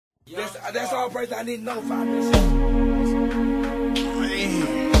That's all person I need to know. 5 minutes.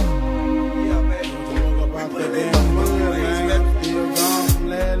 Yeah, baby. Still gone from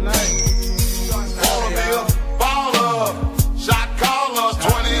last night. Wanna be a baller, shot caller,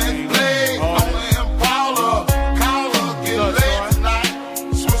 20 and play, on the Impala, caller, get laid tonight,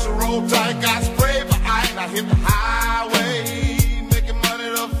 switch the roll tight, got spray for ice, I hit the highway, making money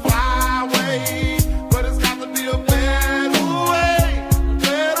the flyway, but it's got to be a better way,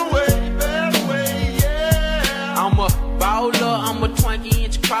 yeah. I'm a baller, I'm a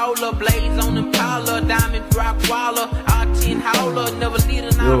 20-inch crawler, blaze on them collar, diamond rock waller, R10 howler, never lead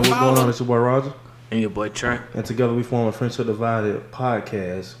a Yo, what's going on? It's your boy Roger. And your boy Trent. And together we form a Friendship Divided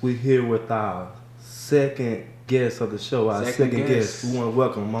podcast. We're here with our second guest of the show. Our second guest. We want to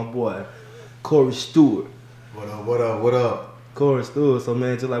welcome my boy, Corey Stewart. What up, what up, what up? Corey Stewart. So,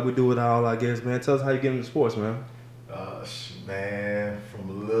 man, just like we do with all our guests, man, tell us how you get into sports, man. Man, from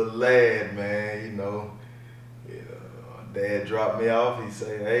a little lad, man, you know, Dad dropped me off. He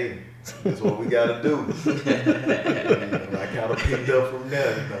say, hey, that's what we got to do. I kind of picked up from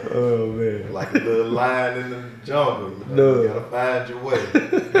there, you know. Oh, man. Like a little lion in the jungle, you know. You got to find your way.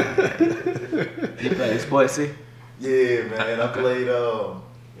 You play sports, see? Yeah, man. I played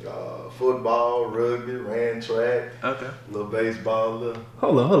football, rugby, ran track, little baseball, little.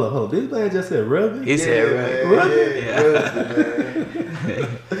 Hold on. This man just said rugby? He said rugby. Yeah, rugby,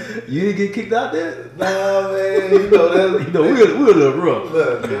 man. You didn't get kicked out there? Nah, man. You know that. We're a little rough.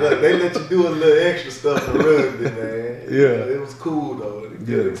 Look, they let you do a little extra stuff for rugby, man. Yeah. It was cool though.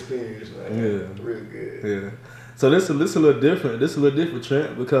 Good experience, man. Yeah. Real good. Yeah. So this a little different. This a little different,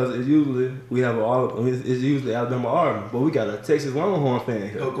 Trent, because it's usually we have it's usually Alabama Army, but we got a Texas Longhorn fan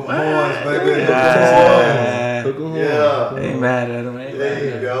here. Hook 'em horns, baby. Hook 'em horns. Yeah. Ain't mad at him,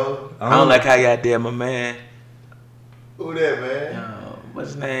 There you go. I don't like how y'all did my man. Who that, man?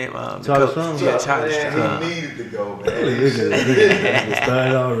 What's his name? Charlie Strong. Yeah, Charlie Man, Strong. he needed to go, man. It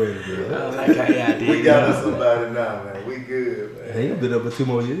started already, bro. I don't like how y'all did. We got us somebody now, man. We good, man. Hey, you been up for 2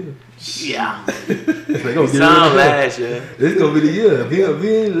 more years. Yeah. They gonna Some last year. This gonna be the year. If he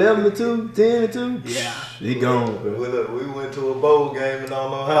 11-2, 10-2, Yeah. he gone, bro. Well, look, we went to a bowl game and I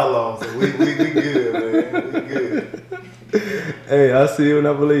don't know how long, so we good, man. We good. Hey, I see you and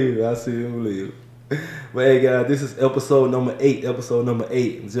I believe it. But hey, guys, this is episode number 8. Episode number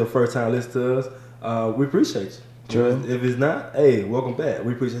 8. If it's your first time listening to us, we appreciate you. True. If it's not, hey, welcome back.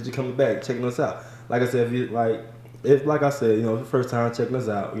 We appreciate you coming back, checking us out. Like I said, if like I said, you know, if it's your first time checking us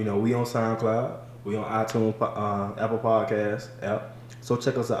out, you know, we on SoundCloud, we on iTunes, Apple Podcasts app. So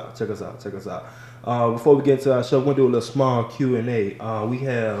check us out. Before we get into our show, we're gonna do a little small Q&A. We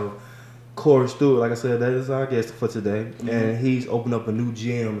have Corey Stewart, like I said, that is our guest for today, and he's opened up a new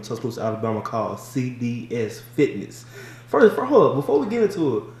gym in Tuscaloosa, Alabama called CDS Fitness. First, hold up, before we get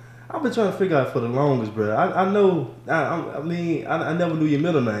into it, I've been trying to figure out for the longest, bro. I know, I never knew your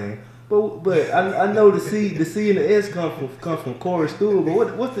middle name, but I know the C and the S come from Corey Stewart.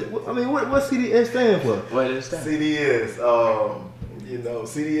 But what's CDS stand for? What is that? CDS,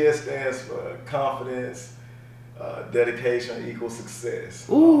 CDS stands for confidence, dedication equals success.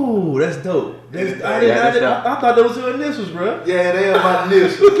 Ooh, that's dope. I thought that was your initials, bro. Yeah, they are my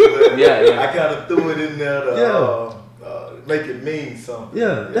initials. But Yeah. I kind of threw it in there to make it mean something.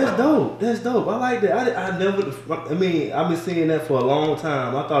 Yeah, that's dope. That's dope. I like that. I've been seeing that for a long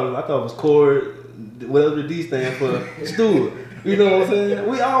time. I thought it was Corey, whatever the D stand for, Stewart. You know what I'm saying?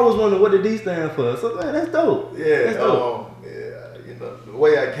 We always wonder what the D stand for. So man, that's dope. Yeah, that's dope. The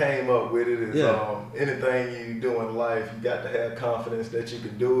way I came up with it is anything you do in life, you got to have confidence that you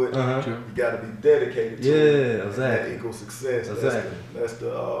can do it. Uh-huh. You got to be dedicated to it. Yeah, exactly. That equals success. Exactly. That's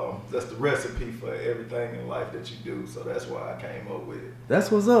the recipe for everything in life that you do. So that's why I came up with it.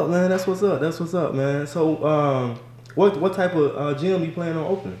 That's what's up, man. That's what's up, man. So, what type of gym you plan on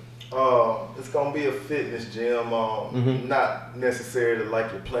opening? It's gonna be a fitness gym. Not necessarily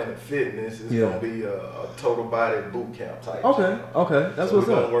like your Planet Fitness. It's gonna be a total body boot camp type. Okay, that's what's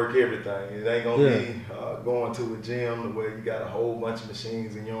we're up. gonna work everything. It ain't gonna be going to a gym where you got a whole bunch of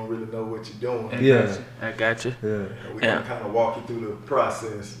machines and you don't really know what you're doing. I got you. Yeah. We're gonna kind of walk you through the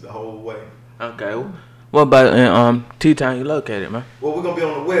process the whole way. Okay. What about in T-Town you located, man? Well, we're gonna be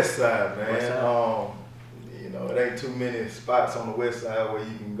on the west side, man. West side. It ain't too many spots on the west side where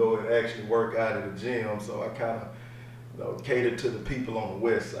you can go and actually work out at the gym. So I kind of, cater to the people on the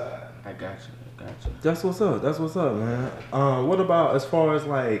west side. I got you. That's what's up, man. What about as far as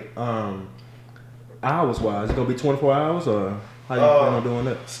like hours wise? It's gonna be 24 hours or how you plan on doing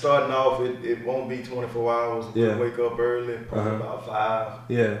that? Starting off, it won't be 24 hours. We'll wake up early, probably about 5.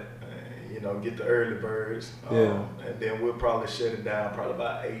 Yeah. And, get the early birds. And then we'll probably shut it down probably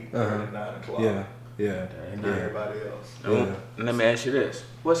about 8, 9 o'clock. Yeah. And everybody else. Let me ask you this: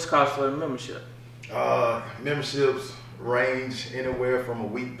 what's the cost for the membership? Memberships range anywhere from a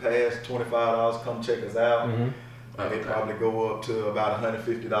week pass, $25. Come check us out. They probably go up to about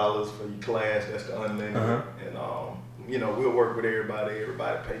 $150 for your class. That's the unlimited. And we'll work with everybody.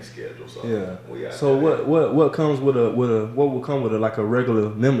 Everybody pay schedule. So what comes with what will come with like a regular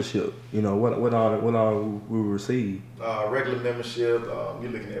membership? What all we will receive? Regular membership, you're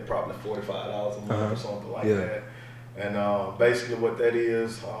looking at probably $45 a month or something like that. And basically what that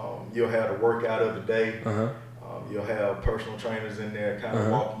is, you'll have the workout of the day. You'll have personal trainers in there kind of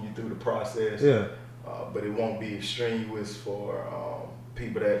walking you through the process. But it won't be strenuous for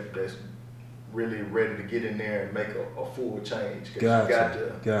people that's really ready to get in there and make a full change.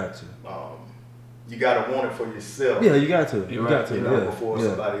 Gotcha. You got to want it for yourself. Yeah, you got to. Before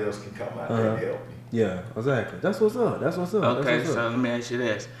somebody else can come out there and help you. Yeah, exactly. That's what's up. Okay, so let me ask you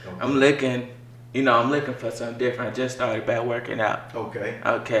this. Okay. I'm looking for something different. I just started back working out.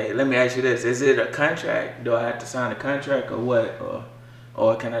 Okay, let me ask you this. Is it a contract? Do I have to sign a contract or what?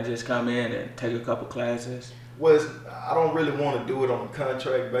 Or can I just come in and take a couple classes? Well, I don't really want to do it on a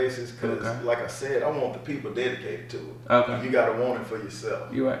contract basis because, like I said, I want the people dedicated to it. You got to want it for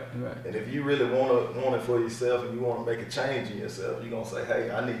yourself. You're right. And if you really want it for yourself and you want to make a change in yourself, you're going to say,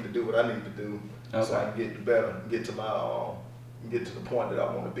 hey, I need to do what I need to do so I can get better, get to the point that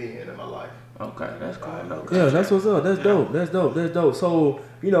I want to be in my life. Okay, that's cool. Yeah, that's what's up. That's dope. That's dope. So,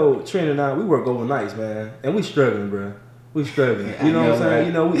 Trent and I, we work overnights, man, and we struggling, bro. We struggling. You know what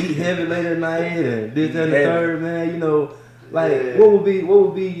I'm saying? We eat heavy late at night and this, that, and the third, man. What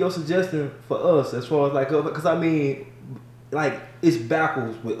would be your suggestion for us as far as because it's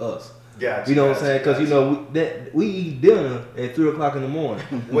backwards with us. Gotcha, you know what I'm saying? Because we eat dinner at 3 o'clock in the morning.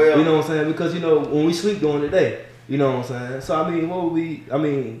 Well, you know what I'm saying? Because when we sleep during the day. You know what I'm saying? So what would be?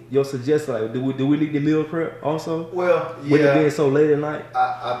 Your suggestion? Do we need the meal prep also? Well, yeah. With it being so late at night.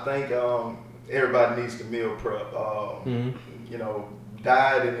 I think everybody needs to meal prep.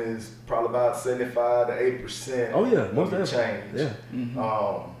 Dieting is probably about 75 to 80%. Oh yeah, most of the change. Yeah.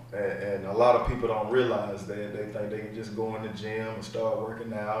 And a lot of people don't realize that. They think they can just go in the gym and start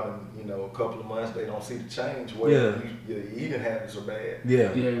working out, and a couple of months they don't see the change. Well, your eating habits are bad. Yeah,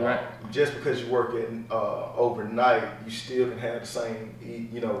 right. Just because you work overnight, you still can have the same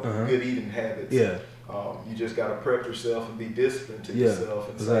good eating habits. Yeah. You just got to prep yourself and be disciplined to yourself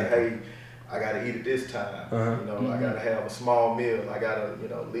and say, hey, I got to eat at this time. I got to have a small meal. I got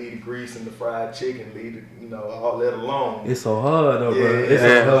to, leave the grease and the fried chicken, leave the, all that alone. It's so hard though, bro. It's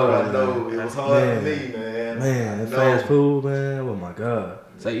so hard. I know. It was hard for me, man. Man, fast food, man. Oh my God.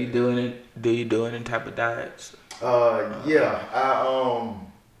 So do you do any type of diets? Yeah.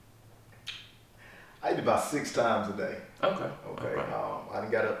 I eat about 6 times a day. Okay. I done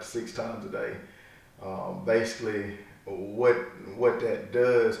got up to 6 times a day. Basically, what that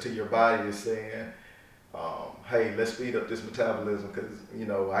does to your body is saying, hey, let's speed up this metabolism because,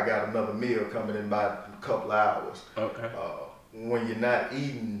 I got another meal coming in by a couple hours. When you're not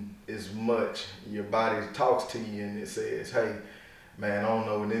eating as much, your body talks to you and it says, hey, man, I don't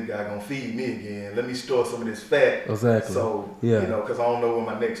know when this guy gonna feed me again. Let me store some of this fat. Exactly. So, because I don't know when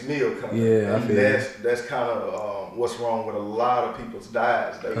my next meal comes. Yeah, and that's kind of what's wrong with a lot of people's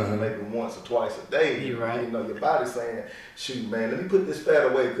diets. They eat maybe once or twice a day. You're right. Your body's saying, shoot, man, let me put this fat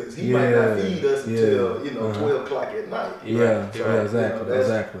away because he might not feed us until 12 o'clock at night.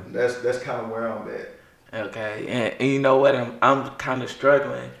 Exactly. That's kind of where I'm at. Okay, and you know what? I'm kind of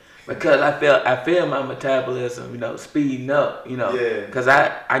struggling. Because I feel my metabolism, speeding up, because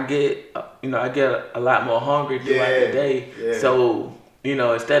I get a lot more hungry throughout the day. Yeah. So,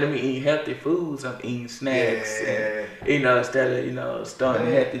 instead of me eating healthy foods, I'm eating snacks. And, instead of starting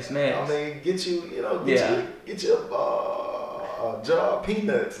healthy snacks. I mean, get you a jar of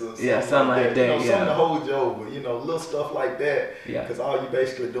peanuts or something like that. Something to hold you over, little stuff like that. Yeah. Because all you're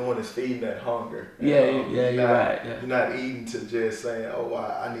basically doing is feeding that hunger. You're right. Yeah. You're not eating to just saying, oh,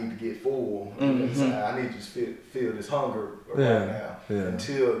 I need to get full. I need to feel this hunger right now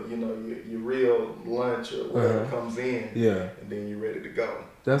until, your real lunch or whatever comes in. Yeah. And then you're ready to go.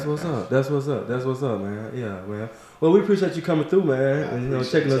 That's what's up. That's what's up, man. Yeah, man. Well, we appreciate you coming through, man, and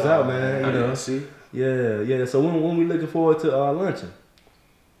checking us out, man. See. Yeah. So when we looking forward to luncheon?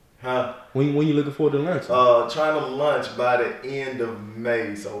 Huh? When you looking forward to lunch? Trying to launch by the end of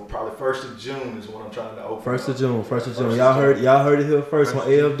May, so probably 1st of June is when I'm trying to open. 1st of June. Y'all heard it here first on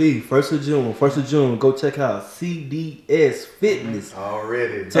AFD. 1st of June. Go check out CDS Fitness.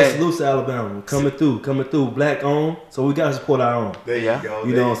 Already. Tuscaloosa, Alabama. Coming through. Black owned. So we gotta support our own. There you go.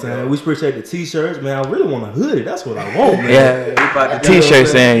 You know what I'm saying? We appreciate the t-shirts, man. I really want a hoodie. That's what I want, man. Yeah, we about the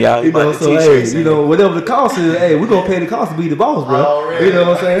t-shirts in, y'all. You know, so hey, you know, whatever the cost is, hey, we're gonna pay the cost to be the boss, bro. Already. You know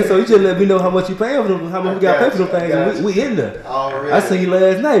what I'm saying? So you just let me know how much you paying for them, how much we got to pay for them things. And we in there. Already. I seen you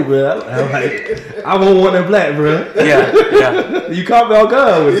last night, bro. I'm like, I want one in black, bro. Yeah. You caught me on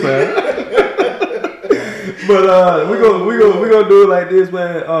guard with it, man. But we gonna do it like this,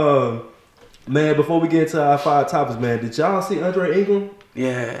 man. Man, before we get into our 5 topics, man, did y'all see Andre Ingram?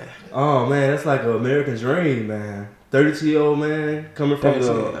 Yeah. Oh man, that's like an American dream, man. 32-year-old man coming from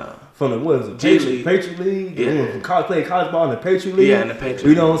the what is it? Patriot League. Yeah. Played college ball in the Patriot League. Yeah, in the Patriot League.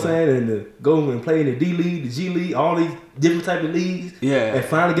 You know what I'm saying? And go and play in the D League, the G League, all these different type of leagues. Yeah. And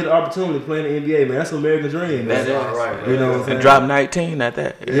finally get an opportunity to play in the NBA, man. That's an American dream, man. That is. Right. You know what I'm saying? And drop 19 at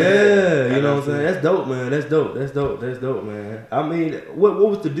that. Yeah, you know what I'm saying? That's dope, man. That's dope, man. I mean, what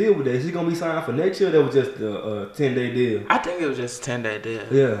was the deal with that? Is he gonna be signed for next year? Or that was just a 10-day deal. I think it was just a 10-day deal.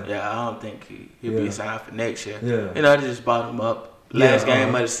 Yeah. Yeah, I don't think he'll be signed for next year. Yeah. You know, they just bought him up last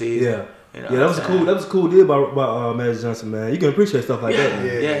game of the season. Yeah. You know That was a cool deal by Magic Johnson, man. You can appreciate stuff like that,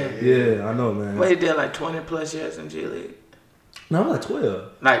 man. Yeah, I know, man. Well, he did like 20 plus years in G League. No, like 12.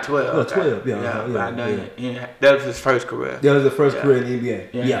 Like 12. No, 12, yeah. But I know that was his first career. That was the first career in the NBA.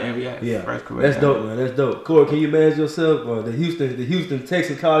 Yeah, NBA. Yeah. First career. That's dope, man. That's dope. Corey, can you imagine yourself the Houston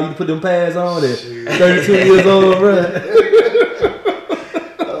Texans call you to put them pads on at 32 years old, bro?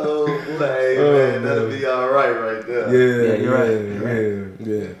 Man, that'll be all right there. Yeah, you're right.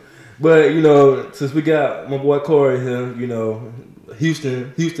 Yeah. But you know, since we got my boy Corey here, you know,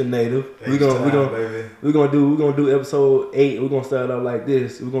 Houston native, we're gonna do episode 8. We're gonna start out like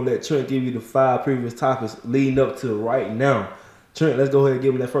this. We're gonna let Trent give you the 5 previous topics leading up to right now. Trent, let's go ahead and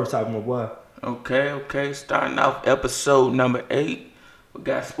give him that first topic, my boy. Okay. Starting off episode number 8. We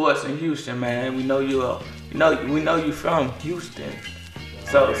got sports in Houston, man. We know you from Houston.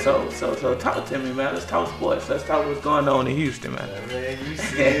 So talk to me, man. Let's talk sports. Let's talk what's going on in Houston, man. Man, you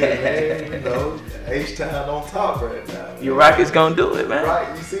see it, man. You know, H-Town on top right now. Man. Your Rockets gonna do it, man.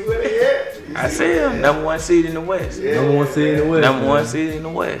 Right, you see where they at? I see them. Number 1 seed in the West. Yeah. Number 1 seed in the West. Number 1 seed in the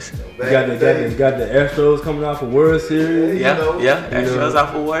West. You got the Astros coming off a World Series. Yeah. Astros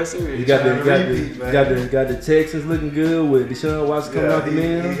off a World Series. You got the Texans looking good with Deshaun Watson coming out the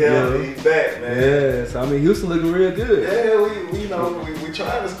mill. He's back, man. Yeah, so I mean Houston looking real good. Yeah, we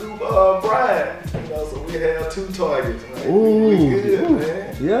trying to scoop Brian. You know, so we have 2 targets, man. Ooh, we good,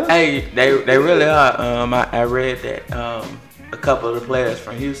 man. Yeah. Hey, they really are. I read that a couple of the players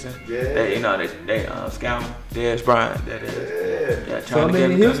from Houston, they scout Dez Bryant. That is. Yeah. So I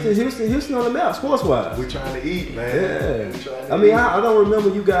mean, Houston on the map, sports wise. We trying to eat, man. Yeah. I mean, I don't remember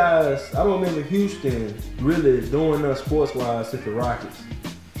you guys. I don't remember Houston really doing nothing sports wise since the Rockets.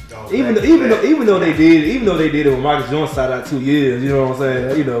 Even though they did it when Marcus Jones sat out 2 years, you know what I'm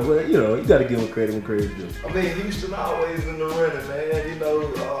saying? You know, but you gotta give them credit when credit's due. I mean, Houston always in the running, man. You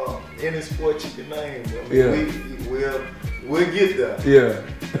know, any sport you can name. I mean, we'll get there. Yeah.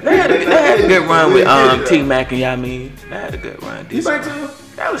 They had a good run with T-Mac and Yamin. They had a good run. You think too?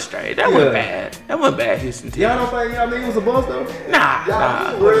 That was straight. That wasn't bad. That wasn't bad, Houston team. Y'all don't think Yamin was a bust though?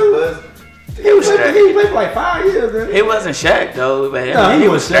 Nah. Really? He was straight. He played for like 5 years, man. He wasn't Shaq though, but he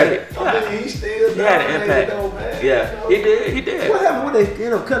was straight. I mean, he still had an impact. Yeah, he did. What happened when they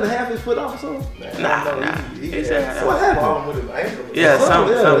end up cutting half his foot off or something? Nah. He had what happened? problem with his ankle. Yeah,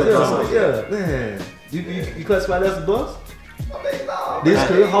 something. Yeah, man. You classify that as a bust? I mean, nah. This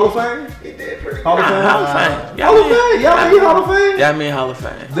career Hall of Fame? He did pretty good. Hall of Fame. Hall of Fame? Y'all mean Hall of Fame? Yeah, I mean Hall of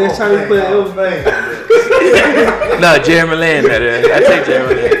Fame. Best Chinese player ever. No, Jeremy Lin. That is. I take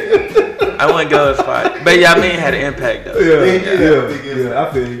Jeremy Lin. I wouldn't go as far, but Yamin had an impact though. Yeah, I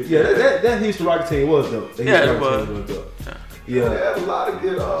feel you. Yeah, that Houston Rockets team was dope. It was. Yeah, they had a lot of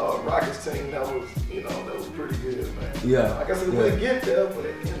good Rockets team that was pretty good, man. Yeah, like I said, we'll get there, but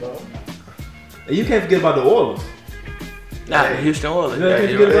And you can't forget about the Oilers. Nah, the Houston Oilers. You can't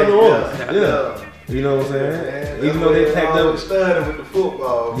forget about the Oilers. Yeah. You know what I'm saying? Even though they packed up, started with the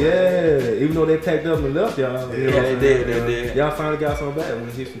football. Yeah, even though they packed up and left y'all. They did. Y'all finally got some back when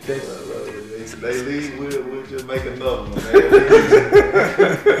Houston, Texas. They leave, we'll just make another one, man.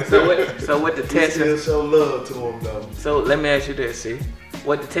 So what the Texans still show love to them though. So let me ask you this, see,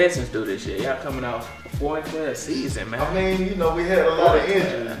 what the Texans do this year? Y'all coming off 4-12 season, man. I mean, we had a lot of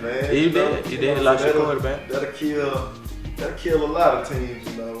injuries, man. You did. Lost your quarterback. That'll kill a lot of teams,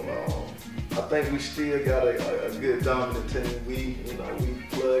 I think we still got a good dominant team. We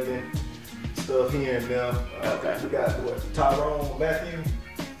plugging stuff here and there. We got what, Tyrone Matthew.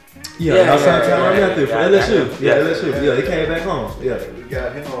 Yeah, Tyrone Matthew for LSU. Yeah, LSU. Yeah, he came back home. Yeah, we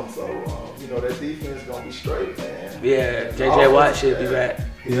got him. So that defense gonna be straight, man. Yeah, JJ Watt should be back.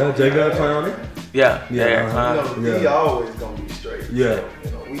 Yeah, Jay got Clowney. Yeah. He always gonna be straight. Yeah.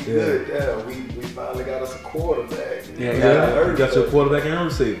 So, we good there. We finally got us a quarterback. Yeah, got your quarterback and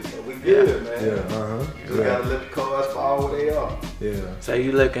receiver. So we good, man. Yeah, We gotta let the cards fall where they are. Yeah. So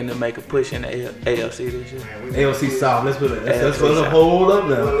you looking to make a push in the AFC this year? Man, AFC South. Let's put it hold up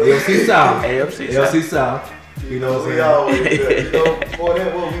now. AFC South. AFC South. You know what I'm saying? We always, before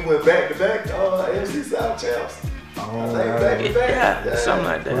that, we went back to back AFC South champs. Back to back. Yeah, something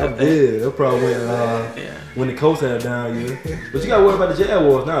like that. I did. They probably went when the Colts had a down year. But you gotta worry about the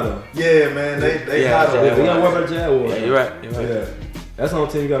Jaguars now, though. Yeah, man. They hot. You gotta worry about the Jaguars. Yeah, you're right. Yeah, that's the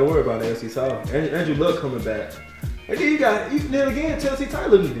only team you gotta worry about. The AFC South. Andrew Luck coming back. And then then again, Tennessee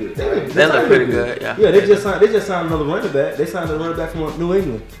Titans looking good. They look pretty good. Yeah. Yeah, they just signed another running back. They signed a running back from New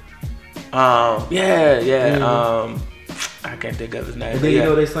England. I can't think of his name. And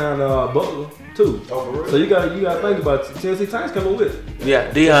then they signed Butler too. Oh, really? So you gotta think about Tennessee Titans coming with. Yeah,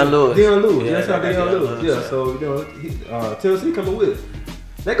 Deion Lewis. Yeah, that's how Deion Lewis. Yeah, so Tennessee coming with.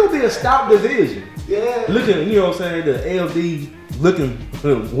 They're gonna be a stout division. Yeah. Looking, you know what I'm saying, the AFD looking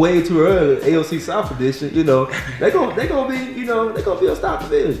way too early, AFC South edition, they're gonna be a stout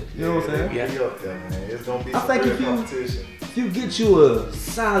division. You know what I'm saying? Yeah. It's gonna be I think competition. if you get you a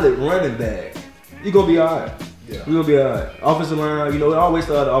solid running back, you're gonna be alright. Yeah. We're gonna be alright. Offensive line, it always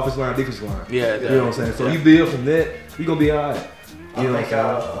start the offensive line, defensive line. Yeah. You know what I'm saying? So you build from that, you're gonna be alright. I think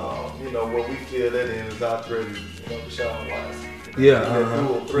what we feel that in is our threat, Deshaun Watson.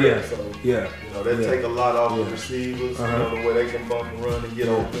 Dual threat. So that take a lot off the receivers, the way they can bump and run and get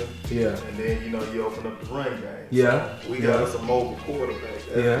open. Yeah. And then you open up the run game. Yeah. So we got us a mobile quarterback.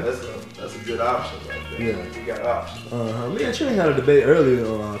 That's a good option right there. Yeah. We got options. Me and Trent had a debate earlier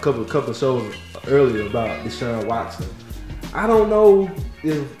on a couple of shows earlier about Deshaun Watson. I don't know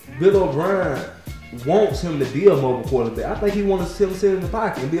if Bill O'Brien wants him to be a mobile quarterback. I think he wants him to sit in the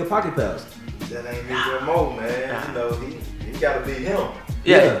pocket and be a pocket passer. That ain't his MO, man. He gotta be him.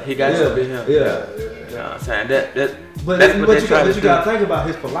 Yeah, he got to be him. Yeah. You know what I'm saying? That's what you gotta think about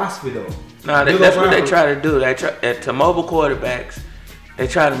his philosophy though. No, that's what they try to do. To mobile quarterbacks, they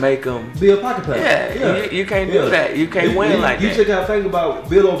try to make them be a pocket passer. Yeah. You can't do that. You can't win like that. You just gotta think about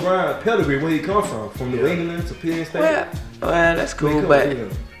Bill O'Brien pedigree, where he come from New England to Penn State. Well, that's cool, but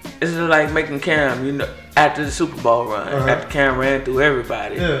it's just like making Cam, after the Super Bowl run, after Cam ran through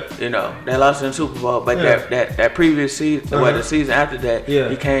everybody, they lost in the Super Bowl, but that previous season, the season after that,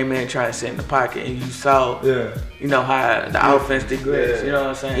 he came in trying to sit in the pocket, and you saw, how the offense digressed. You know what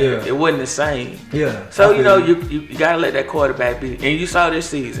I'm saying? It wasn't the same. Yeah. So you gotta let that quarterback be, and you saw this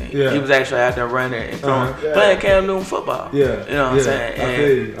season, he was actually out there running and throwing, playing Cam Newton football. Yeah. You know what I'm saying?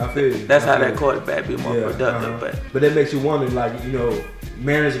 And I feel you. That's how that quarterback be more productive. But that makes you wonder,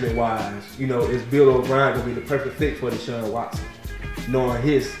 management wise, is Bill O'Brien gonna be the perfect fit for Deshaun Watson, knowing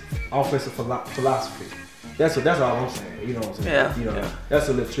his offensive philosophy? That's all I'm saying. You know what I'm saying? That's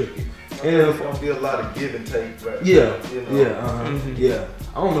a little tricky. And it's gonna be a lot of give and take, right? Yeah.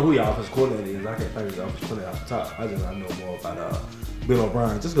 I don't know who your offensive coordinator is. I can't think of the offensive coordinator off the top. I just know more about Bill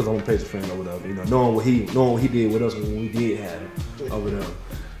O'Brien, just because I'm a Patriots fan or whatever. Knowing what he did with us when we did have him over there.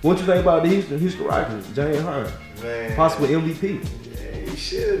 What you think about the Houston Rockets, James Harden? Man, possible MVP. He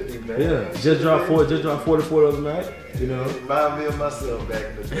should be, man. Yeah, just dropped 44 the other night. Remind me of myself back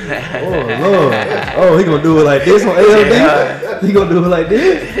in the day. Oh Lord! Oh, he gonna do it like this on AFD? He gonna do it like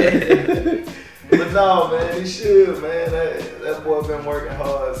this? But no, man, he should, man. That boy been working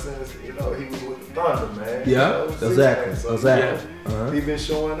hard since he was with the Thunder, man. Yeah, exactly. He been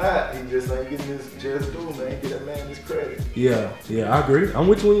showing out. He just ain't getting his just due, man. Get that man his credit. Yeah, I agree. I'm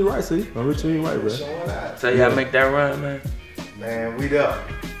with you when you're right, see. I'm with you when you're right, bro. Showing out. So y'all make that run, man. Man, we there.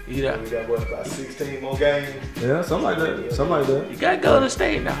 We got about 16 more games. Yeah, something like that. You gotta go to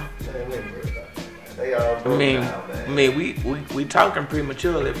state now. Man, we ain't worried about that, man. They all broke down, man. I mean, we talking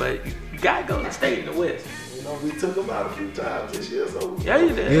prematurely, but you gotta go to state in the West. We took them out a few times this year, so yeah,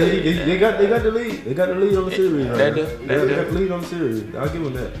 you did. Yeah, they got the lead. They got the lead on the series. They do. They got the lead on the series. I'll give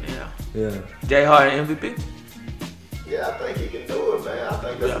them that. Yeah. Jay Harden MVP. Yeah, I think he can do it, man. I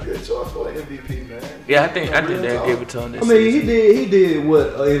think that's a good choice for an MVP, man. Yeah, I think they'll give it to him this season. He did what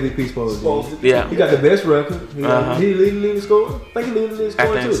an MVP supposed to do. Yeah. He got the best record. He leading the score. I think he leading the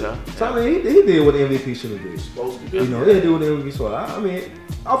score too. So I mean, he did what the MVP should have did. Supposed to do. He did what the MVP supposed to. I mean,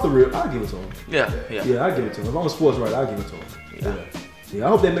 off the rip, I'll give it to him. Yeah, I give it to him. If I'm a sports writer, I'll give it to him. Yeah, I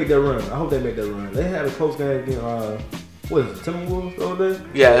hope they make that run. They had a close game against what is it, Timberwolves the other day?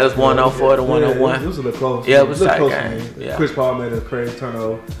 Yeah, it was 104 to 101. It was a little close. Yeah, it was a tight close game. Yeah. Chris Paul made a crazy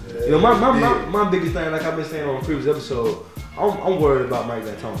turnover. Yeah, You know, my biggest thing, like I've been saying on the previous episode, I'm worried about Mike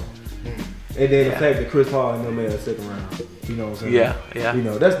D'Antoni. And then the fact that Chris Paul and them made a second round. You know what I'm saying? Yeah. You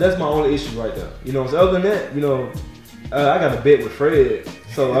know, that's my only issue right there. You know, so other than that, you know, I got a bet with Fred.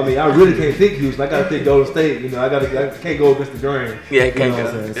 So I mean, I really can't pick Houston. I gotta pick Golden State. You know, I can't go against the grain. Yeah, you can't know go.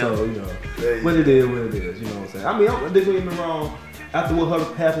 what I'm saying? Yeah. So you know, what it is. You know what I'm saying? I mean, don't get me wrong. After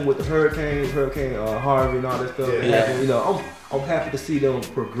what happened with the Hurricane Harvey and all that stuff, happened, you know, I'm happy to see them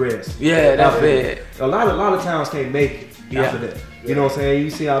progress. Yeah, that's it. A lot of towns can't make it after that. You know what I'm saying?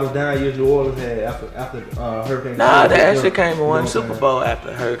 You see how those down years New Orleans had after Hurricane. Nah, they actually came and won Super Bowl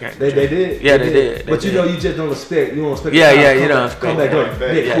after Hurricane. They did. Yeah, they did. But you know, you just don't expect. You don't expect. Yeah, you don't expect. Come back.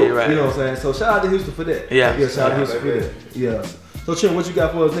 Yeah, you're right. You know what I'm saying? So shout out to Houston for that. Yeah, shout out to Houston for that. Yeah. So Chin, what you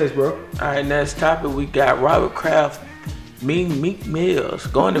got for us next, bro? All right, next topic we got Robert Kraft. Meek Mills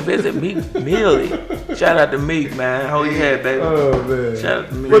going to visit Meek Millie. Shout out to Meek, man. Hold your head, baby. Oh man. Shout out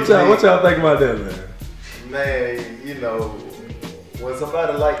to Meek. What y'all think about that, man? Man, you know, when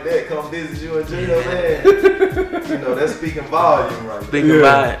somebody like that come visit you in jail, man, you know, that's speaking volume right there. Speaking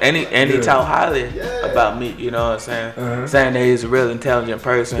about it, and he talk highly about Meek, you know what I'm saying? Uh-huh. Saying that he's a real intelligent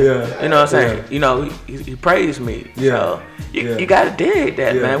person. Yeah. You know what I'm saying? You know, he praised Meek. Yeah. So you gotta dig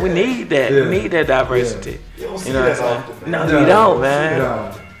that, man. We need that. Yeah. We need that diversity. You don't see know that what I'm often, saying? man. No, you don't,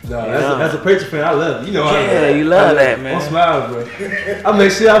 man. No, as a Patriot fan, I love it. You know, You love that, man. I'm smiling, bro. I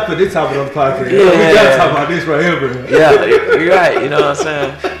make sure I put this topic on the podcast. Yeah. We gotta talk about this right here, bro. Yeah, you're right. You know what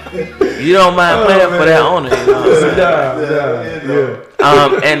I'm saying? You don't mind playing for that owner. You know what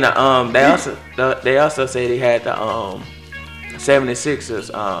I'm saying? And they also say they had the 76ers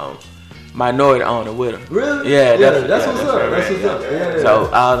minority owner with them. Really? Yeah, that's what's up. That's what's up. Yeah. So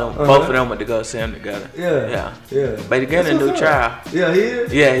all them, both of them went to go see them together. Yeah. But he getting a new child. Yeah, he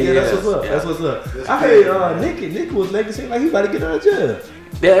is. Yeah, he that's is. what's up. Yeah. That's what's up. I heard Nick was making it seem like he about to get out of jail.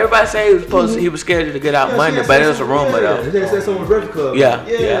 Yeah, everybody say he was scheduled to get out Monday, but it was a rumor though. They said someone Breakfast Club. Yeah.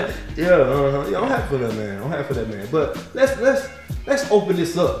 Yeah. I'm happy for that man. But let's open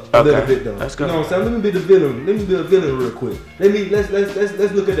this up a little bit though. Let's go. You know what I'm saying? Let me be the villain. Let me be a villain real quick. Let's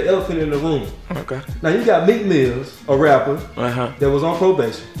look at the elephant in the room. Okay. Now you got Meek Mills, a rapper that was on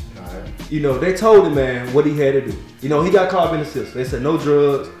probation. You know, they told him, man, what he had to do. You know, he got caught up in the system. They said no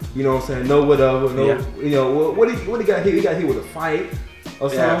drugs, you know what I'm saying, no whatever, you know, what he got hit? He got hit with a fight or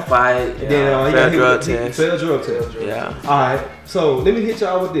something. Yeah, fight. And then he got hit with failed drug test. Yeah. Alright, so let me hit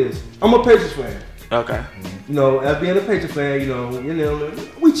y'all with this. I'm a Patriots fan. Okay. You know, as being a Patriots fan, you know,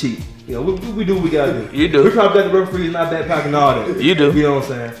 we cheat. You know, we do what we gotta do. You do. We probably got the referees in our back pocket and all that. You do. You know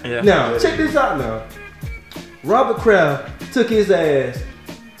what I'm saying? Yeah. Now, check this out now. Robert Kraft took his ass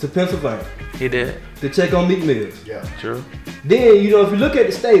to Pennsylvania. He did. To check on Meek Mills. Yeah. True. Then, you know, if you look at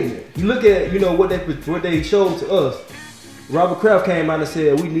the statement, you look at, you know, what they showed to us, Robert Kraft came out and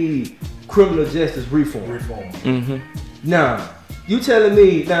said we need criminal justice reform. Mm-hmm. Now, you telling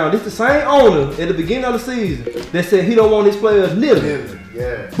me, now this the same owner at the beginning of the season that said he don't want his players kneeling.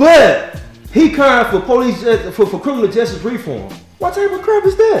 Yeah. But he crying for for criminal justice reform. What type of crap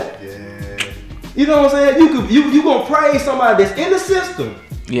is that? Yeah. You know what I'm saying? You gonna praise somebody that's in the system,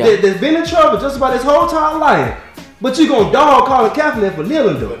 that's been in trouble just about his whole entire life, but you gonna dog Colin Kaepernick for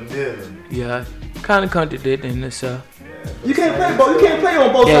kneeling though. Yeah, kind of contradicting itself. You can't play both. You can't play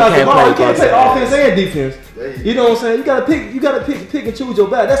on both sides of the ball. You can't play offense and defense. You know what I'm saying? You gotta pick and choose your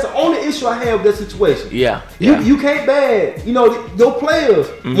battle. That's the only issue I have with that situation. Yeah. You can't bad. You know, your players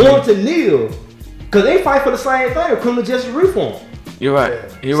want to kneel because they fight for the same thing, criminal justice reform. You're right.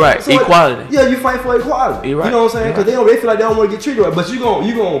 You're right. So Equality. Yeah, you fight for equality. You're right. You know what I'm saying? Because they feel like they don't want to get treated right. But you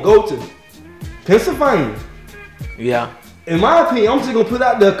gonna go to Pennsylvania. Yeah. In my opinion, I'm just gonna put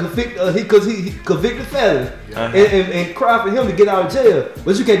out there because he convicted felon and cry for him to get out of jail.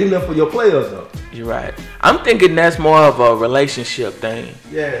 But you can't do nothing for your players though. You're right. I'm thinking that's more of a relationship thing.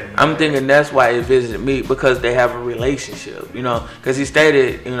 Yeah. I'm thinking that's why he visited me, because they have a relationship. You know, because he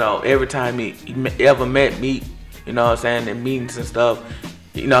stated, you know, every time he ever met me, you know what I'm saying, in meetings and stuff,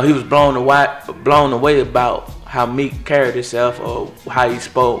 you know, he was blown away about how Meek carried himself or how he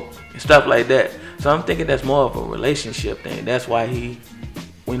spoke and stuff like that. So I'm thinking that's more of a relationship thing. That's why he,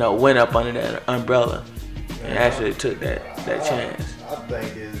 you know, went up under that umbrella and actually took that chance. I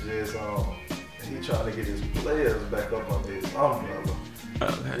think it's just he trying to get his players back up under his umbrella.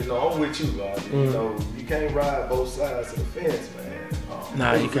 Okay. You know, I'm with you, Roger. You know, you can't ride both sides of the fence, man.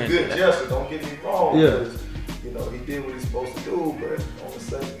 Nah, you can't. Good justice, don't get me wrong. Yeah. You know, he did what he's supposed to do, but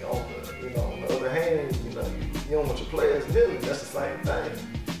on the other hand, you you don't want your players kneeling. That's the same thing.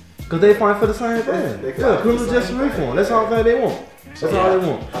 Cause they fight for the same thing. Criminal justice reform. That's all that they want. That's all they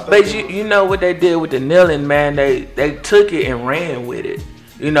want. But you know what they did with the kneeling, man? They took it and ran with it.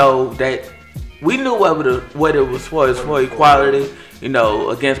 You know that we knew what it was for. It's for equality. You know,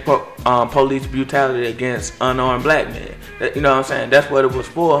 against police brutality against unarmed black men. You know what I'm saying? That's what it was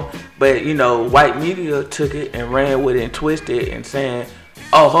for. But you know, white media took it and ran with it and twisted it and saying,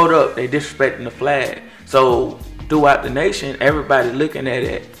 "Oh, hold up, they disrespecting the flag." So throughout the nation, everybody looking at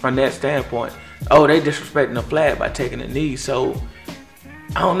it from that standpoint. Oh, they disrespecting the flag by taking a knee. So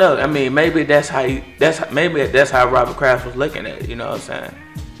I don't know. I mean, maybe that's how Robert Kraft was looking at it. You know what I'm saying?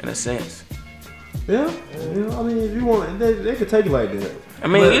 In a sense. Yeah. You know, I mean, if you want, they could take it like that. I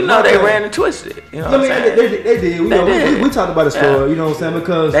mean, but, you know, they ran and twisted it. You know what I'm saying? They did. You know, we talked about the story. You know what I'm saying?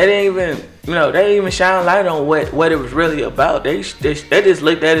 Because they didn't even shine light on what it was really about. They just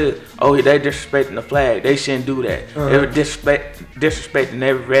looked at it. Oh, they disrespecting the flag. They shouldn't do that. They were disrespecting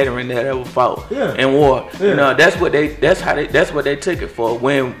every veteran that ever fought in war. Yeah. You know, that's what they took it for.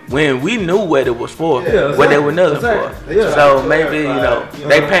 When we knew what it was for, what they were kneeling for. Yeah. So maybe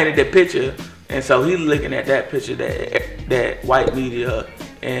they painted the picture. And so he's looking at that picture that white media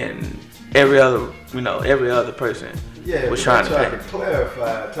and every other person was trying to paint. To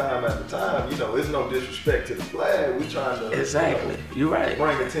clarify time after time, you know, it's no disrespect to the flag. We trying to You're right.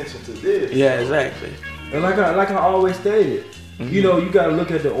 Bring attention to this. Yeah, exactly. And like I always stated, you know, you got to look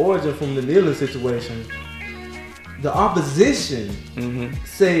at the origin from the kneeling situation. The opposition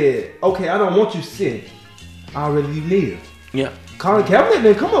said, "Okay, I don't want you sitting. I'd rather you kneel." Yeah. Colin Kaepernick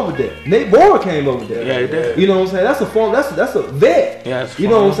didn't come up with that. Nate Bohr came up with that. Yeah, he did. You know what I'm saying? That's a form. That's a vet. Yeah, you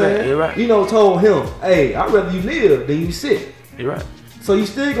know what I'm saying? You're right. You know, told him, "Hey, I'd rather you kneel than you sit." You're right. So you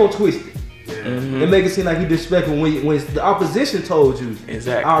still gonna twist it and make it seem like he disrespectful when the opposition told you,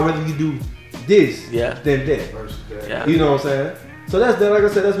 exactly, I'd rather you do this than that. Yeah. You know what I'm saying? So that's that. Like I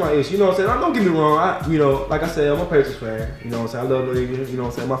said, that's my issue. You know what I'm saying? Don't get me wrong. Like I said, I'm a Patriots fan. You know what I'm saying? I love New England. You know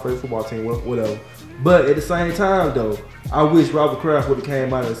what I'm saying? My favorite football team, whatever. But at the same time, though, I wish Robert Kraft would have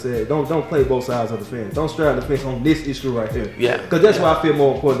came out and said, "Don't play both sides of the fence. Don't straddle the fence on this issue right here." Yeah. Because that's why I feel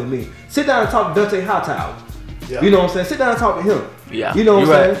more important than me. Sit down and talk to Dante Hightower. Yeah. You know what I'm saying? Sit down and talk to him. Yeah. You know what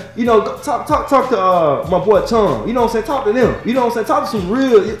I'm saying? You know, talk to my boy Tom. You know what I'm saying? Talk to them. You know what I'm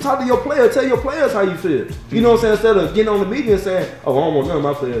saying? Talk to your players. Tell your players how you feel. You know what I'm saying? Instead of getting on the media and saying, "Oh, I don't want none of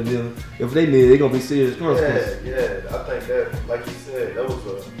my players kneeling." If they kneel, they're gonna be serious consequences. Yeah. I think that, like you said, that was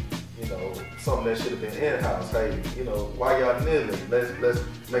something that should have been in-house. Hey, you know, why y'all kneeling? Let's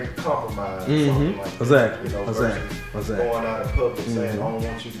make a compromise. Something like that. Exactly. You know, versus going out in public saying, "I don't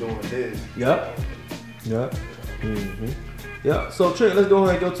want you doing this." Yep. Yeah. So Trent, let's go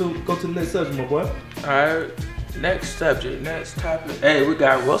ahead and go to the next subject, my boy. All right. Next topic. Hey, we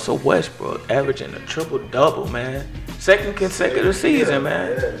got Russell Westbrook averaging a triple-double, man. Second consecutive season,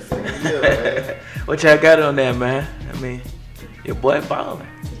 man. Yeah, second year, man. What y'all got on that, man? I mean, your boy balling.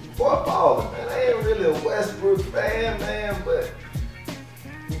 Boy balling, man. I ain't really a Westbrook fan, man, but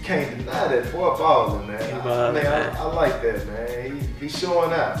you can't deny that boy balling, man. I like that, man. He's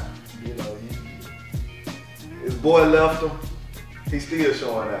showing out. You know, his boy left him. He's still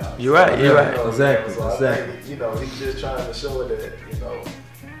showing out. You're right. Exactly. So I think, he's just trying to show that,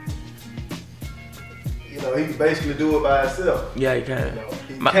 he can basically do it by himself. Yeah, he can.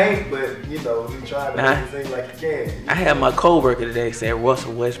 He can't, but he's trying to make it seem like he can. I had my coworker today say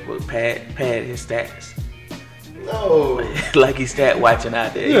Russell Westbrook pad his stats. No. Like he's stat watching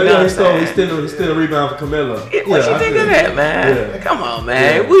out there. He's still a rebound for Carmelo. What you think of that, man? Yeah. Come on,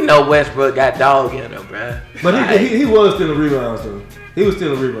 man. Yeah. We know Westbrook got dog in him, bro. But he was still a rebound, though. He was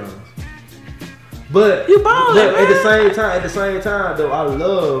still a rebound. But you balling, man. At the same time, though, I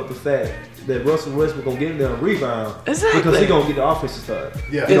love the fact that Russell Westbrook gonna get him a rebound because he gonna get the offense started.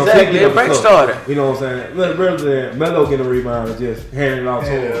 Yeah, exactly. A break starter. You know what I'm saying? Rather than Melo getting a rebound and just handing it off to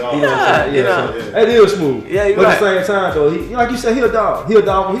him. That is smooth. Yeah, but at the same time, though, like you said, he a dog. He a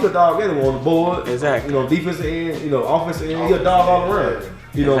dog anyway on the board. Exactly. Defensive end, offensive end. He a dog all around.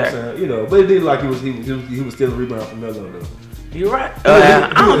 You know what I'm saying? But it did like he was still a rebound from Melo though. You're right.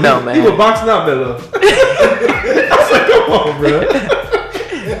 I don't know, man. He was boxing out Melo. I said, come on, bro.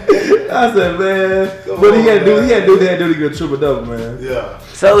 I said, man, but he had to do to get a triple double, man. Yeah.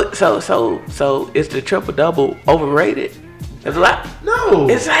 So is the triple double overrated? It's a lot. No.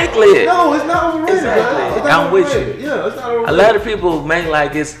 Exactly. No, it's not overrated. Exactly. I'm with you. Yeah, it's not overrated. A lot of people make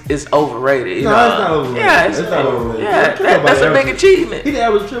like it's overrated. It's not overrated. Yeah, it's not overrated. Yeah, that's a big achievement. He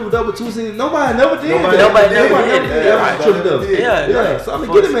averaged triple double 2 seasons. Nobody never did that. Nobody never did that. Triple double. Yeah. So I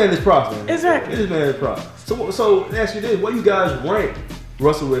mean, get this man his props, man. Exactly. Get this man his props. So let me ask you this: what you guys rank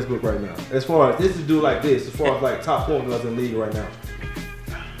Russell Westbrook right now? As far as this is do like this, as far as like top point guards in the league right now.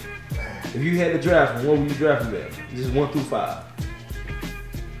 If you had to draft him, what would you draft him at? Just 1 through 5.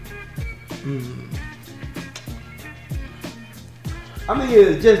 I mean,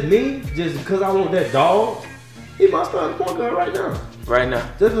 it's just me, just because I want that dog. He my starting point guard right now. Right now.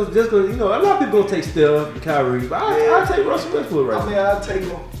 Just because, you know, a lot of people gonna take Steph and Kyrie, but I'll take Russell Westbrook right now. I mean, I'll take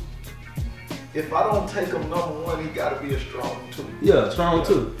him. If I don't take him number 1, he got to be a strong 2. Yeah, strong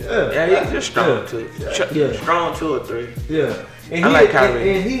 2. Yeah, he's a strong 2. Yeah. Strong 2 or 3. Yeah. And I like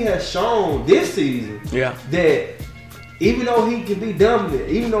Kyrie. And he has shown this season that even though he can be dominant,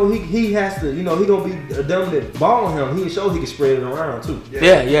 even though he has to, you know, he gonna be a dominant ball on him, he showed he can spread it around too.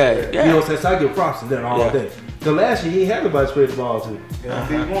 Yeah. You know what I'm saying? So I give props to that all day. Cause last year he ain't had nobody spread the ball to. Yeah,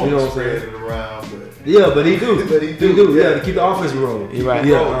 he won't you know what I'm spread saying? it around, but but he do. He do. Yeah, to keep the offense rolling. You're right.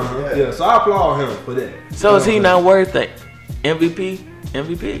 Yeah. So I applaud him for that. So is he not worth it? MVP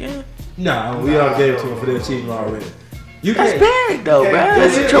again? Nah, we already gave it to him for that achievement already. That's big though, man.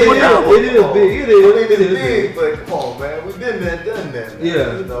 That's a triple double. It is big. It is big. But come on, man. We've been there, done that, man.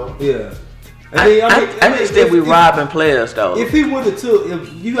 Yeah. You know. Yeah. I mean, still we robbing players though. If he would have took,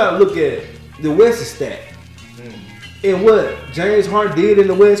 if you gotta look at the West is stacked. And what James Harden did in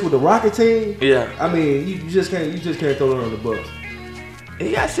the West with the Rocket team, I mean, you just can't throw it on the bus.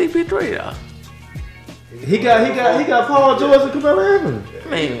 He got CP3 though. He got Paul George and Carmelo Anthony. I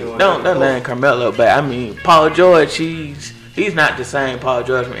mean, don't name Carmelo, but I mean, Paul George, he's not the same Paul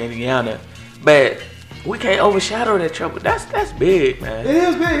George from Indiana, but we can't overshadow that trouble. That's big, man. It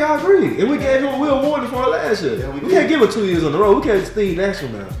is big, I agree. And we gave him Will Ward for last year. We can't give him 2 years in a row. We can't Steve Nash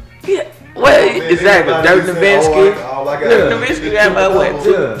now. Yeah. Well, exactly. Dirk Nowitzki. Dirk Nowitzki got about what?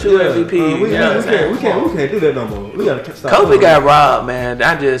 Two MVPs. We can't do that no more. We gotta stop. Kobe got robbed, man.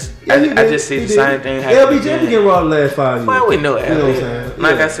 I just see the same thing happen. LBJ been getting robbed the last 5 years. Well, we know LBJ.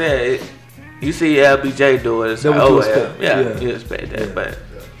 Like I said, you see LBJ do it. It's like, you expect that, but.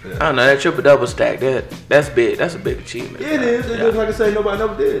 I don't know, that triple double stack, that's big. That's a big achievement. It is. It is, like I say, nobody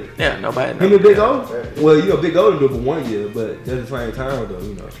never did. Yeah, nobody never did. Him and Big O? Well, you know, Big O didn't do it for 1 year, but at the same time, though,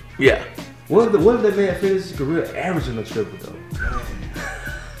 you know. Yeah. What did that man finish his career averaging a triple double?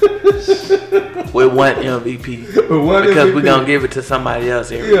 With one MVP. Because we're going to give it to somebody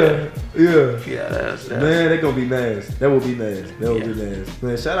else every day. Yeah, that's man, they're going to be nasty. That would be nasty.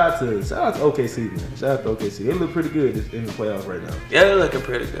 Man, shout out to OKC, man. Shout out to OKC. They look pretty good in the playoffs right now. Yeah, they're looking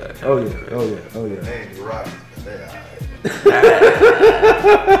pretty good. Oh, yeah. They ain't the Rockets, but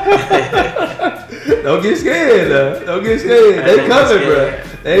they Don't get scared, though. Don't get scared. They coming, bro.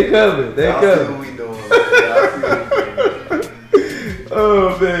 They coming. I see what we doing.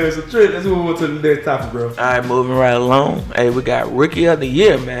 Oh man, so Trent, let's move on to the next topic, bro. All right, moving right along. Hey, we got Rookie of the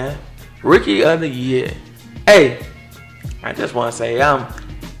Year, man. Rookie of the Year. Hey, I just want to say, I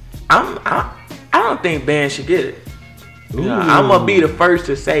don't think Ben should get it. You know, I'm gonna be the first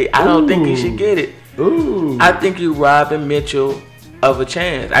to say I don't think he should get it. I think you robbing Mitchell of a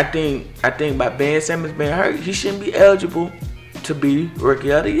chance. I think by Ben Simmons being hurt, he shouldn't be eligible to be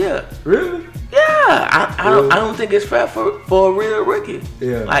Rookie of the Year. Really? Yeah, I don't think it's fair for a real rookie.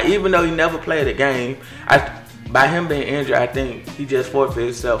 Yeah. Like, even though he never played a game, by him being injured, I think he just forfeited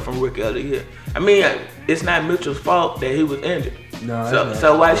himself from Rookie of the Year. I mean, it's not Mitchell's fault that he was injured. No.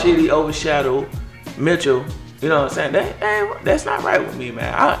 So why should he overshadow Mitchell? You know what I'm saying? That's not right with me,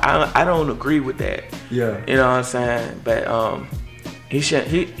 man. I don't agree with that. Yeah. You know what I'm saying? But he should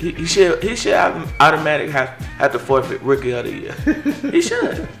automatically have to forfeit Rookie of the Year. He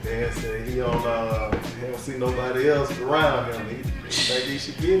should. Man said he don't see nobody else around him. He think he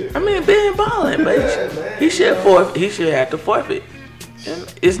should get it. I mean, Ben balling, but he should have to forfeit.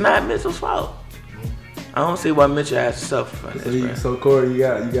 And it's not Mitchell's fault. I don't see why Mitchell has to suffer from this. So Corey, you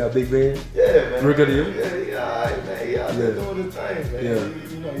got Big Ben? Yeah, man. Rookie of the Year? Yeah, all right, man. He out there doing his thing, man.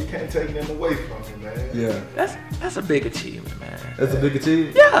 Yeah. You can't take him away from him, man. Yeah. That's a big achievement, man. That's a big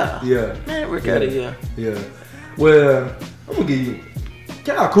achievement? Yeah. Man, Rookie of the Year. Yeah. Well, I'm gonna give you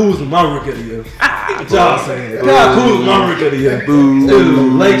Kyle Kuzma my Rookie of the Year. Y'all saying Kyle Kuzma my Rookie of the Year.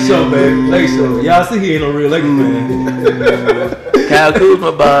 Boo. Lake Show, man. Lake Show. Y'all see he ain't no real Lakers fan. Kyle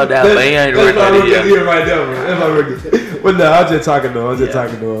Kuzma balled out, but he ain't Rookie of the Year right there, man. That's my rookie. But no, I'm just talking to him.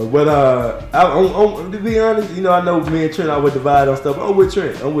 But to be honest, you know, I know me and Trent always divide on stuff. I'm with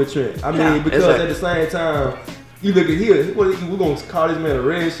Trent. I mean, because at the same time, you look at here, we're gonna call this man a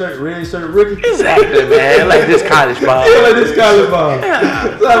red shirt rookie. Exactly, man. Like this college ball. Yeah, like this college ball.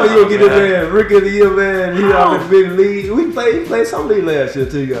 Yeah. So I mean, you gonna get this man Rookie of the Year, man. He out in the big league. He played some league last year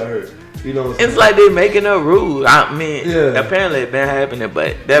till he got hurt. You know what I'm saying? It's like they making a rule. I mean, apparently it been happening,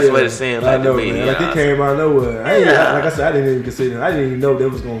 but that's what it seemed like to me. Man. Like it came out of nowhere. Like I said, I didn't even consider him. I didn't even know they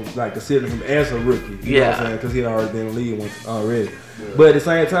was gonna like consider him as a rookie. You know what I'm saying? Because he had already been in the league once already. Yeah. But at the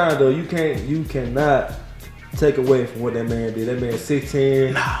same time, though, you cannot take away from what that man did. That man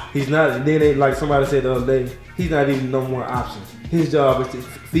 6'10". No. He's not. Then they, like somebody said the other day, he's not even number one option. His job is to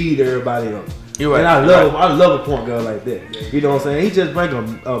feed everybody else. You're right. And I love a point guard like that. Yeah. You know what I'm saying? He just bring a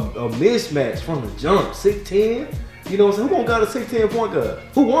mismatch from the jump. 6'10". You know what I'm saying? Who gonna guard a 6'10" point guard?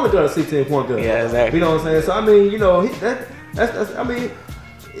 Who wanna guard a 6'10" point guard? Yeah, exactly. You know what I'm saying? So I mean, you know, that's I mean,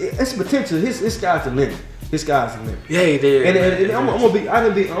 it's potential. His sky's the limit. His sky's the limit. Yeah, he did. And I'm gonna be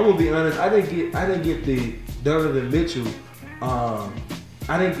honest. I didn't get the Donovan Mitchell.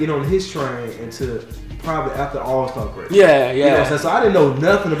 I didn't get on his train until probably after All-Star break. Yeah. You know what I'm saying? So I didn't know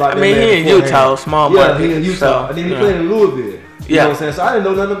nothing about that. I mean, he in Utah, small market. Yeah, he in Utah. So, and then he played in Louisville. You know what I'm saying? So I didn't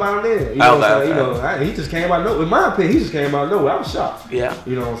know nothing about him then. You know what I'm saying? You know, he just came out of nowhere. In my opinion, he just came out of nowhere. I was shocked. Yeah.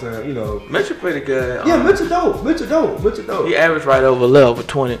 You know what I'm saying? You know. Mitchell pretty good. Yeah, Mitchell dope. He averaged right over a little with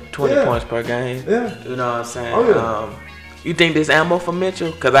 20 points per game. Yeah. You know what I'm saying? Oh, yeah. You think there's ammo for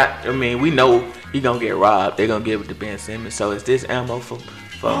Mitchell? Because I mean, we know he gonna get robbed. They're gonna give it to Ben Simmons. So is this ammo for?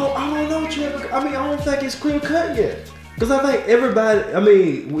 Oh, I don't know, Trevor. I mean, I don't think it's clear cut yet. Cause I think everybody. I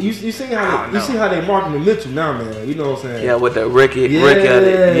mean, you see how they marketing Mitchell now, man. You know what I'm saying? Yeah, with the Ricky, they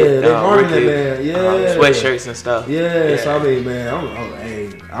marketing that man. Yeah, sweatshirts and stuff. Yeah. So I mean, man,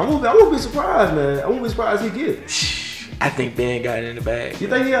 I won't be surprised, man. I won't be surprised he get it. I think Ben got it in the bag. You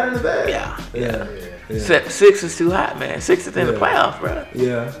think he got it in the bag? Yeah. 6 is too hot, man. 6 is in the playoffs, bro.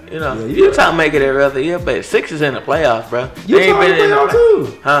 Yeah. You know, Utah make it every other year, but 6 is in the playoffs, bro. Utah in the playoffs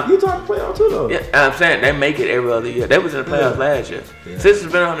too. Huh? Utah in the playoffs too, though. Yeah, I'm saying they make it every other year. They was in the playoffs last year. Yeah. 6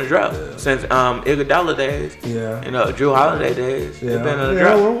 has been on the drop since Iguodala days. Yeah. You know, Drew Holiday days. Yeah. They've been on the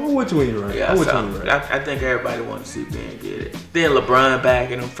drop. I'm with you when you're right. Yeah. I think everybody wants to see Ben get it. Then LeBron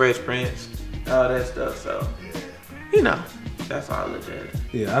back and them Fresh Prince, all that stuff. So, you know. That's all I look at it.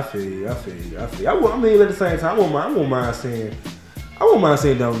 Yeah, I feel you. I mean, at the same time, I won't mind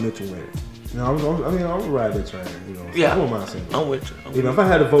seeing Donovan Mitchell win. You know, I'm gonna ride that train. You know, I won't mind seeing. I'm with you. You know, if I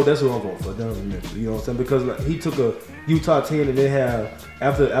had to vote, that's who I'm voting for, Donovan Mitchell. You know what I'm saying? Because like, he took a Utah team and they have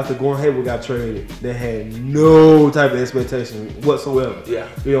after Gordon Hayward got traded, they had no type of expectation whatsoever. Yeah.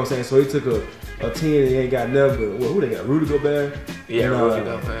 You know what I'm saying? So he took a team that ain't got nothing but who they got? Rudy Gobert. Yeah, Rudy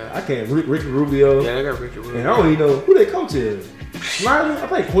Gobert. I can't. Ricky Rubio. Yeah, they got Ricky Rubio. And I don't even know who their coach is. Snyder? I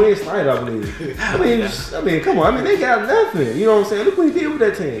think Quinn Snyder, I believe. I mean, come on. I mean, they got nothing. You know what I'm saying? Look what he did with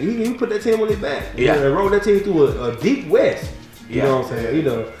that team. He put that team on his back. Yeah. And rolled that team through a deep west. You know what I'm saying? You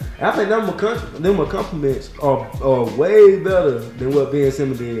know, I think them accomplishments are way better than what Ben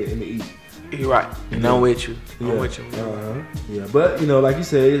Simmons did in the East. You're right. And I'm with you. Yeah, but you know, like you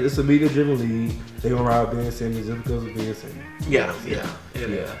said, it's a media-driven league. They gonna ride Ben Simmons just because of Ben Simmons. Yeah.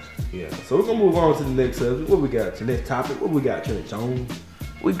 So we're gonna move on to the next subject. What we got? The next topic. What we got, Trent Jones?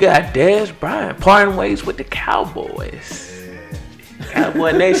 We got Dez Bryant parting ways with the Cowboys.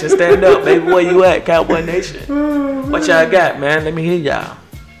 Cowboy Nation, stand up, baby. Where you at, Cowboy Nation? What y'all got, man? Let me hear y'all.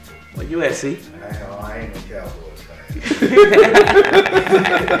 Where you at, C? I ain't no Cowboys.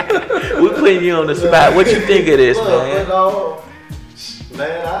 We putting you on the spot. What you think of this, man?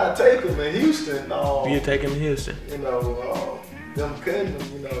 Man, I take him in Houston. You take him in Houston? You know, them cutting him.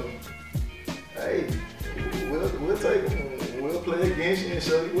 You know, hey, we'll take him. We'll play against you and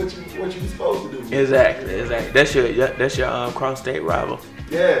show you what you supposed to do. Exactly. That's your cross-state rival.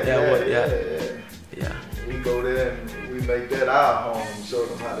 Yeah. We go there and we make that our home and show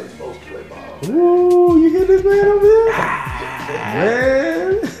them how they supposed to play ball. Ooh, you hear this man over there?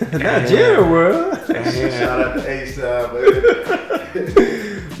 Man, not Jerry World. Shout out to A-Side, man.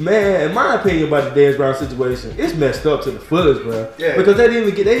 Man, in my opinion about the Dez Bryant situation, it's messed up to the fullest, bro. Yeah. Because they didn't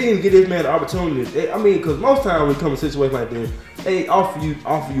even get this man the opportunity. Because most times when you come in a situation like this, they offer you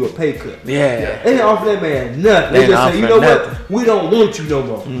a pay cut. Yeah. They didn't offer that man nothing. They just say, you know what? We don't want you no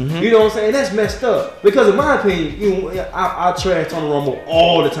more. Mm-hmm. You know what I'm saying? That's messed up. Because in my opinion, I trash Tony Romo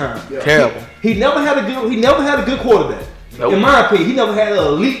all the time. Yeah. Terrible. He never had a good quarterback. Nope. In my opinion, he never had an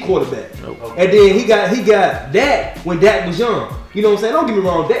elite quarterback. Nope. And then he got that when Dak was young. You know what I'm saying? Don't get me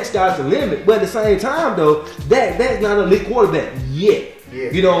wrong, that sky's the limit. But at the same time, though, that's not an elite quarterback yet. Yeah.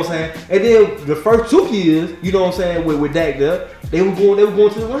 You know what I'm saying? And then the first 2 years, you know what I'm saying, with Dak there, they were going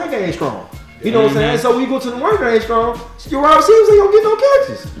to the run game strong. You know what I'm saying? So when you go to the run game strong, your wide receivers ain't gonna get no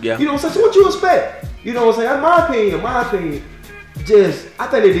catches. Yeah. You know what I'm saying? So what you expect? You know what I'm saying? In my opinion, I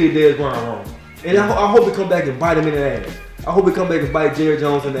think they did Dez Bryant wrong. And I hope he come back and bite him in the ass. I hope he come back and bite Jerry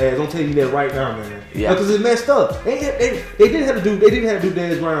Jones in the ass. I'm telling you that right now, man. Yeah. Because it's messed up. They didn't have to do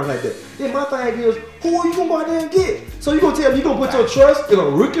Dez Bryant like that. Then my thing is, who are you gonna go out there and get? So you gonna tell me you gonna put your trust in a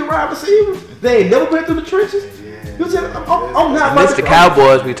rookie wide receiver? They ain't never been through the trenches. You tell me, I'm not. It's the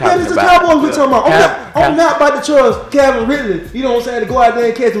Cowboys we talking about. Yeah, it's the Cowboys we talking about. I'm not about to trust Calvin Ridley. You know what I'm saying? To go out there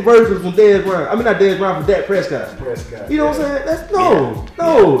and catch some versions from Dez Bryant. I mean, not Dez Bryant, from Dak Prescott. You know what I'm saying? That's no.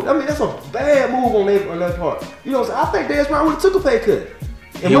 I mean, that's a bad move on that part. You know what I'm saying? I think Dez Bryant would have took a pay cut.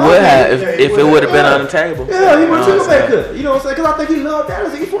 He would have if it would have been on the table. Yeah, he would have took a pay cut. You know what I'm saying? Because I think he loved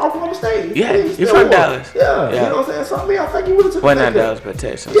Dallas. He's from Oklahoma State. Yeah, he's from Dallas. Yeah, you know what I'm saying? So I mean, I think he would have took a pay cut. Well, not Dallas, but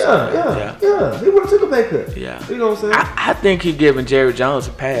Texas. Yeah. He would have took a pay cut. Yeah. You know what I'm saying? I think he giving Jerry Jones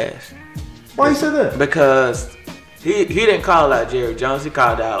a pass. Why you say that? Because he didn't call out Jerry Jones. He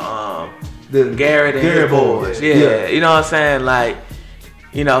called out Garrett and his boys. Yeah. You know what I'm saying? Like,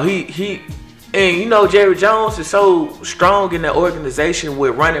 you know, he and you know Jerry Jones is so strong in the organization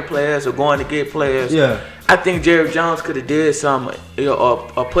with running players or going to get players. Yeah. I think Jerry Jones could have did something, or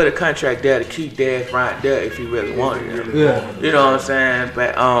put a contract there to keep Dez Bryant there if he really wanted him. Yeah. You know what I'm saying?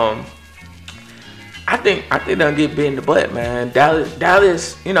 But I think they'll get bit in the butt, man.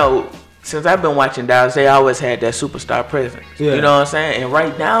 Dallas, you know, since I've been watching Dallas, they always had that superstar presence. Yeah. You know what I'm saying? And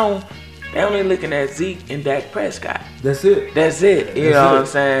right now, they only looking at Zeke and Dak Prescott. That's it. You know what I'm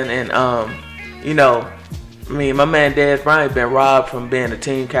saying? And you know, I mean, my man Dez Bryant been robbed from being a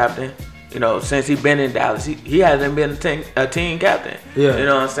team captain. You know, since he been in Dallas, he hasn't been a team captain. Yeah. You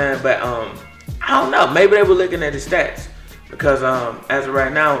know what I'm saying? But I don't know. Maybe they were looking at his stats because as of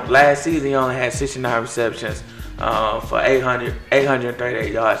right now, last season he only had 69 receptions for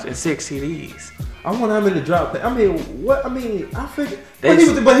 838 yards and 6 CDs. I wonder how many drop. I mean, what? I mean, I figured. But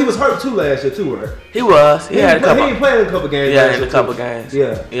he was hurt too last year too, right? He was. He had a couple. He ain't playing in a couple games. Yeah, in a couple games.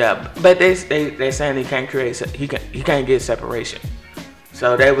 Yeah. Yeah, but they saying he can't create. He can't get separation.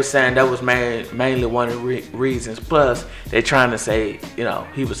 So they were saying that was mainly one of the reasons. Plus, they trying to say, you know,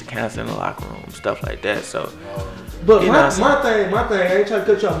 he was a cancer in the locker room, stuff like that. So, but my thing, I ain't trying to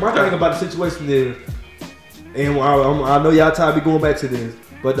cut you off. My thing about the situation is, and I know y'all tired of me going back to this.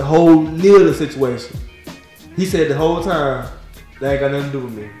 But the whole kneeling situation, he said the whole time, that ain't got nothing to do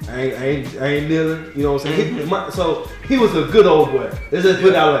with me. I ain't kneeling, you know what I'm saying? So he was a good old boy. Let's just put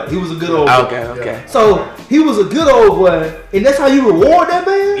it out like that. He was a good old boy. Okay. So he was a good old boy, and that's how you reward that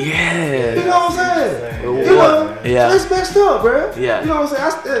man? Yeah. You know what I'm saying? You know, that's messed up, bro. Yeah. You know what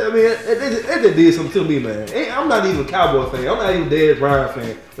I'm saying? I mean, they did something to me, man. I'm not even a Cowboy fan. I'm not even a Dez Bryant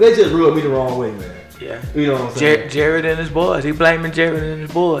fan. They just rubbed me the wrong way, man. Yeah. You know what I'm saying? Jared and his boys. He blaming Jared and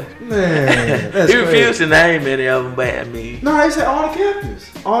his boys. Man, that's he refused to name any of them, but I mean. No, they said all the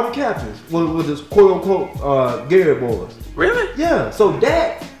captains. With this quote unquote Garrett boys. Really? Yeah. So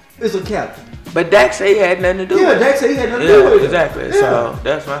Dak is a captain. But Dak said he had nothing to do with it. Yeah, Dak said he had nothing to do with it. Exactly. Yeah. So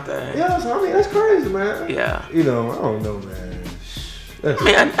that's my thing. Yeah, so I mean that's crazy, man. Yeah. You know, I don't know, man. I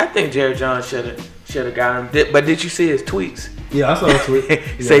mean, I think Jerry Jones should have got him. But did you see his tweets? Yeah, I saw a tweet.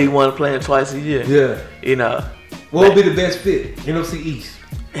 Say he wanted to play him twice a year. Yeah. You know. What would be the best fit? NFC East.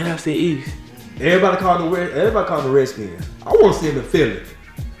 NFC East. Everybody calling the Redskins. I want to see him in Philly.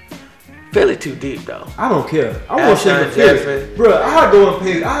 Philly too deep though. I don't care. I want to see him in Philly. Bro, I go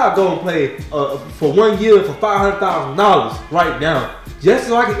and play for 1 year for $500,000 right now. Just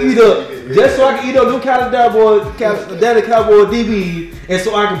so I can eat up new Dallas Cowboy DB, and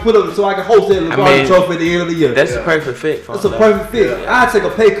so I can host that LeBron Trophy at the end of the year. That's the perfect fit for him. That's a perfect fit. Yeah. I take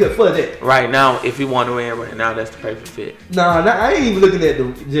a pay cut for that. Right now, if you want to win right now, that's the perfect fit. Nah, I ain't even looking at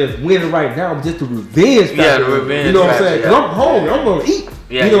just winning right now. I'm just the revenge factor. Yeah, the revenge. You know what I'm saying? Because I'm hungry. I'm gonna eat.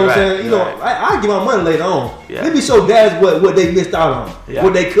 Yeah, you know what I'm saying? You know, I give my money later on. Yeah. Let me show guys what they missed out on,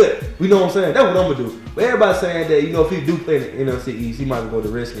 what they cut. You know what I'm saying? That's what I'm gonna do. But everybody's saying that, you know, if he do play in the NFC East, he might go to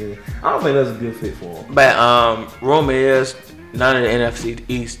Redskins. I don't think that's a good fit for him. But rumor is none of the NFC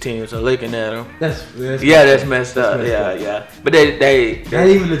East teams are looking at him. That's messed up. Yeah. But they not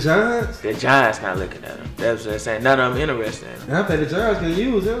even the Giants. The Giants not looking at him. That's what they're saying. None of them interested in him. And I think the Giants can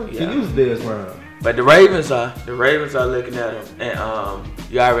use him. Can use Dez Bryant. But the Ravens are looking at him, and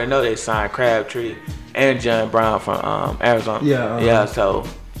you already know they signed Crabtree and John Brown from Arizona. Yeah. So,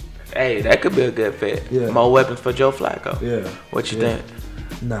 hey, that could be a good fit. Yeah. More weapons for Joe Flacco. Yeah. What you think?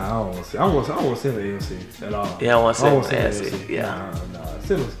 Nah, I don't want to see. I want to see him in the AFC at all. Yeah, I want to see him in the AFC. Yeah. Nah.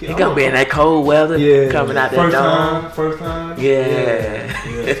 He gonna be in that cold weather. Coming out that dome. First time.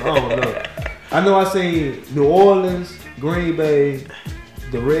 Yeah. So I don't know. I know I seen New Orleans, Green Bay,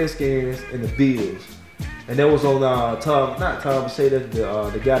 the Redskins, and the Bills And that was on not Tom Shea, that's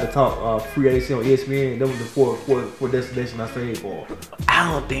the guy that talked free agency on ESPN. That was the four destination I stayed for.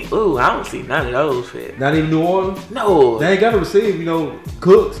 I don't see none of those fit. Not even New Orleans? No. They ain't got to receive, you know,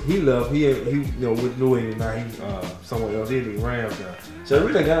 Cooks, he left. He you know, with New England now, he somewhere else. He in the Rams now. So they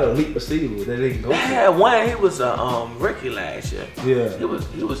really got an elite receiver that they can go to. Yeah, one, he was a rookie last year. Yeah.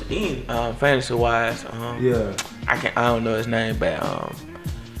 He was in fantasy wise. Yeah. I don't know his name, but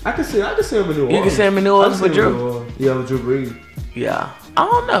I can see him in New Orleans. You can see him in New Orleans with Drew? Yeah, with Drew Brees. Yeah. I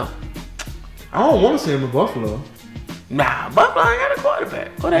don't know. I don't want to see him in Buffalo. Nah, Buffalo ain't got a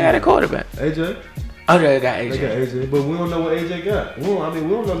quarterback. They got a quarterback? AJ? Oh, they got AJ. They got AJ, but we don't know what AJ got. We don't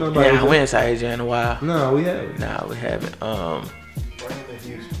know nothing about AJ. Yeah, we ain't saw AJ in a while. No, we haven't. Nah, we haven't. Bring him to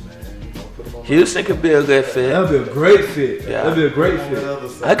Houston, man. You know, put him on Houston could be a good fit. That'd be a great fit. Yeah. That'd be a great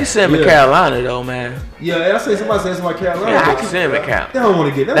fit. I could see him in Carolina though, man. Yeah, I say somebody saying somebody Carolina. Yeah, I can see him in Carolina. They don't want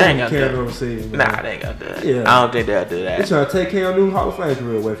to get that. They ain't They gonna don't do receive. Nah, they ain't gonna do that. Yeah. I don't think they'll do They that. trying to take Cam Newton Hall of Fame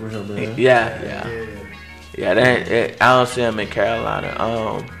career away from him, man. Yeah, I don't see him in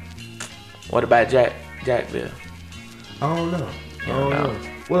Carolina. What about Jacksonville? I don't know.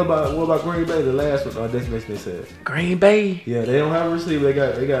 What about Green Bay? The last one, destination they said. Green Bay? Yeah, they don't have a receiver. They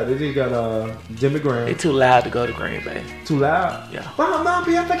just got Jimmy Graham. They too loud to go to Green Bay. Too loud? Yeah. Well, I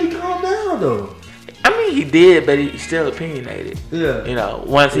think he calmed down though. I mean, he did, but he's still opinionated. Yeah. You know,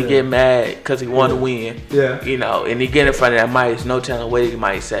 once he get mad because he want to win. Yeah. You know, and he get in front of that mic, there's no telling what he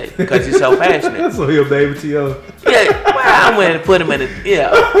might say because he's so passionate. So he'll baby T.O. Yeah, well, I went and put him in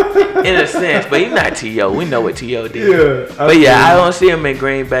a sense, but he's not T.O. We know what T.O. did. Yeah. But yeah, I don't see him in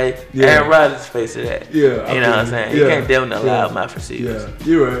Green Bay. Yeah. Aaron Rodgers face of that. Yeah. You know what I'm saying? Yeah. He can't deal with no loudmouth receivers. Yeah.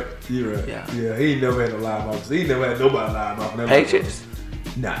 You're right. Yeah. Yeah. He ain't never had a live mouth. He never had nobody live mouth. Patriots?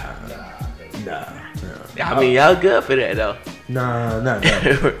 Nah. I mean, y'all good for that though. Nah.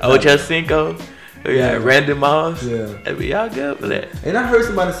 Ocho Cinco. Yeah. Randy Moss. Yeah. I mean, y'all good for that. And I heard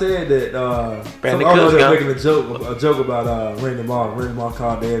somebody saying that Brandon they're Cooks making a joke about Randy Moss. Randy Moss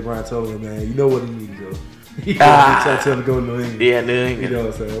called Dad Bryant, told him, man, you know what he needs to go. He trying to tell him to go to New England. Yeah, New England. You know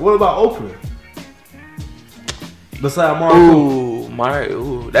what I'm saying? What about Oakland? Besides Mark.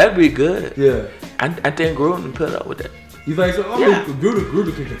 Ooh, that'd be good. Yeah. I think Gruden put up with that. You think so? Yeah.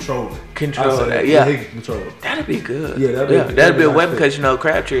 Gruden can control it. Control that, He can control it. That'd be good. Yeah, that'd be a nice weapon fit. because you know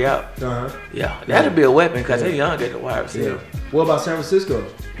Crabtree out. Uh-huh. Yeah, that'd be a weapon because they're young at the wide Yeah. receiver. What about San Francisco?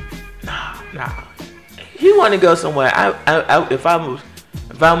 Nah. He want to go somewhere. If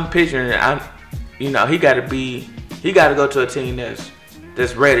I'm picturing it, he got to go to a team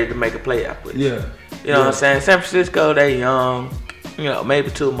that's ready to make a playoff with. Yeah. You know what I'm saying? San Francisco, they young. You know, maybe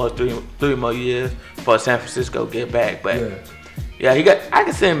 3 more years for San Francisco get back. But yeah, I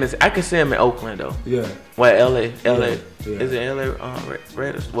can see him in Oakland though. Yeah. Well, LA. Yeah. Is it LA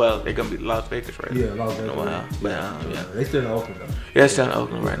Raiders? Well, they're gonna be Las Vegas Raiders. Yeah, Las Vegas. Yeah. They still in Oakland though. Yeah, it's still in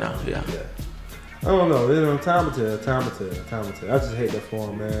Oakland right now. Yeah. I don't know. Time will tell. I just hate that for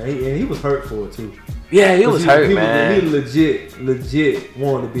him, man. He was hurt for it too. Yeah, he was hurt, man. He legit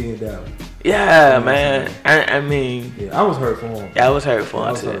wanted to be in Dallas. Yeah, man. I mean. Yeah, I was hurt for him. Yeah, I was hurt for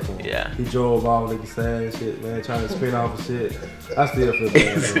him too. Yeah. He drove all like sad and shit, man, trying to spin off and shit. I still feel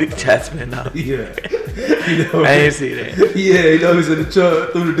bad. Try to spin off. Yeah. I didn't see that. Yeah, he's in the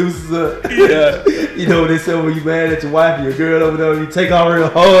truck, threw the deuces up. Yeah. You know what they say when you mad at your wife and your girl over there, you take off real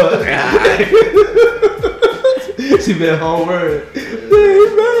hard. She been home early. Man,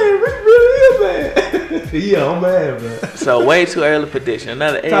 really is mad. Yeah, I'm mad, man. So way too early prediction.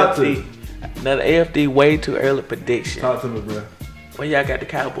 Another AFD way too early prediction. Talk to me, bro. Well, y'all got the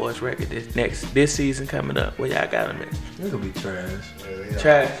Cowboys record this season coming up. Where y'all got them at? It's gonna be trash.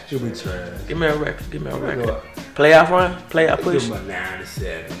 Trash. It'll be trash. Give me a record. Playoff run? Playoff push? Give me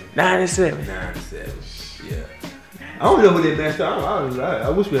 9-7. 9-7. 9-7. Yeah. I don't know who they matched up. I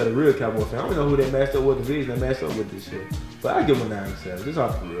wish we had a real Cowboy fan. I don't know who they matched up with, the division they matched up with this shit. But I give them a 9-7. Just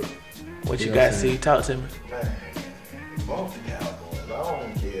off the real. What you got, C? Talk to me. Man, both the Cowboys. I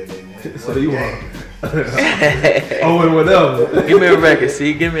don't care they win. So you want? Oh, whatever. Give me a record,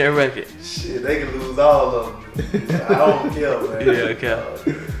 C. Give me a record. Shit, they can lose all of them. I don't care, man. Yeah, okay.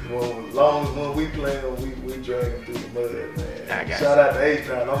 As long as when we play them, we drag them through the mud, man. Shout you. out to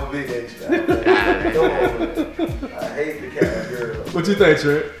H-Town. I'm a big H-Town fan. Come on, man. I hate the Cowboys. What you think,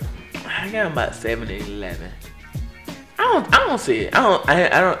 Trent? I got about 7-11. I don't see it.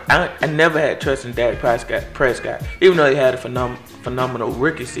 I never had trust in Dak Prescott, even though he had a phenomenal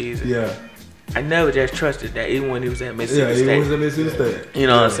rookie season. Yeah. I never just trusted that, even when he was at Mississippi State. Yeah, he was at Mississippi State. You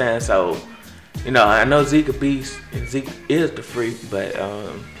know what I'm saying? So, I know Zeke a beast, and Zeke is the freak, but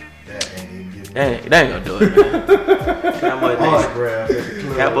that ain't even They ain't gonna do it, man.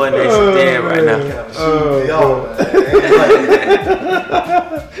 Cowboy Nation dead right now.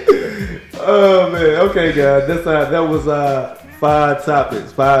 Oh man, okay guys, that was 5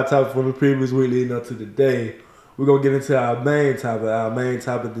 topics. 5 topics from the previous week leading up to today. We're gonna get into our main topic. Our main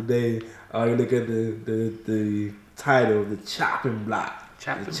topic today, you look at the title, the chopping block.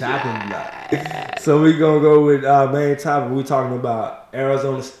 Chopping block. So we're gonna go with our main topic. We're talking about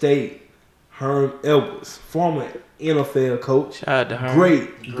Arizona State, Herm Edwards, former NFL coach. Shout out to Herm.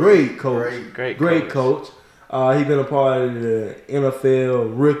 Great coach. Great coach. He's been a part of the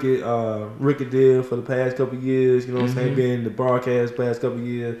NFL rookie deal for the past couple of years. You know what I'm saying? Being in the broadcast past couple of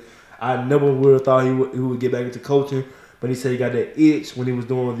years. I never would have thought he would get back into coaching, but he said he got that itch when he was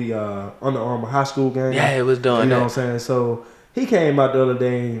doing the Under Armour high school game. Yeah, he was doing that. You know what I'm saying? So he came out the other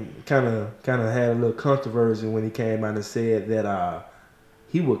day and kind of had a little controversy when he came out and said that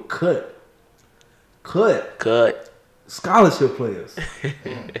he would cut scholarship players.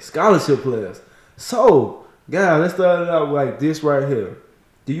 Scholarship players. So, guys, let's start it out like this right here.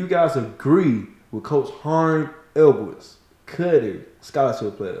 Do you guys agree with Coach Herm Edwards cutting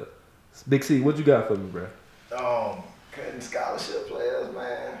scholarship players? Big C, what you got for me, bro? Cutting scholarship players,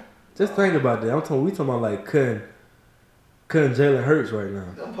 man. Just think about that. We talking about like cutting Jalen Hurts right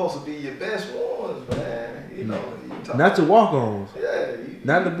now. Them supposed to be your best ones, man. You know, not your walk-ons. Yeah.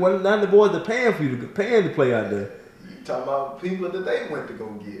 Not the boys that paying to play out there. You talking about people that they went to go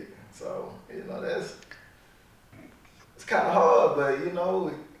get. So, you know, it's kind of hard, but, you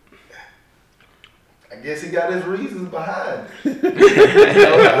know, I guess he got his reasons behind it. You know,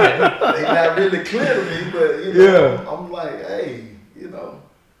 they not really clear to me, but, you know, I'm like, hey, you know,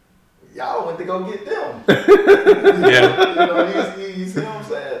 y'all went to go get them. Yeah. You see what I'm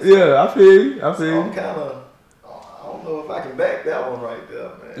saying? So, yeah, I feel you. I'm kind of, I don't know if I can back that one right there,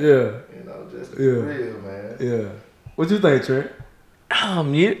 man. Yeah. You know, just to be real, man. Yeah. What you think, Trent?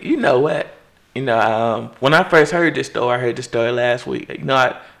 You know what? You know, when I first heard this story, I heard the story last week. You know,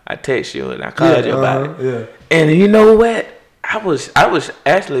 I texted you and I called you about it. Yeah. And you know what? I was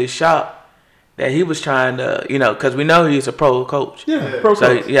actually shocked that he was trying to, you know, because we know he's a pro coach. Yeah, pro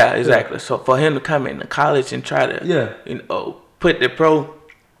coach. Yeah, exactly. Yeah. So for him to come into college and try to, you know, put the pro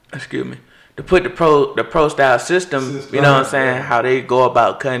style system, you know what I'm saying, how they go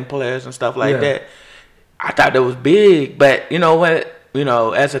about cutting players and stuff like that. I thought that was big, but you know what? You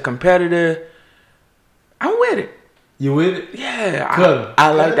know, as a competitor, I'm with it. You with it? Yeah,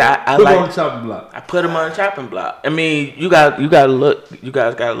 I like that. Put him on the chopping block. I put him on the chopping block. I mean, you guys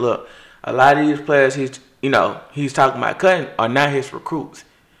gotta look. A lot of these players he's talking about cutting are not his recruits.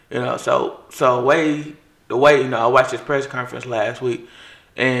 You know, so the way you know, I watched his press conference last week,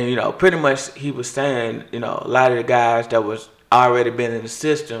 and you know, pretty much he was saying, you know, a lot of the guys that was already been in the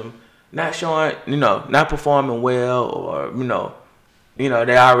system not showing, you know, not performing well, or you know,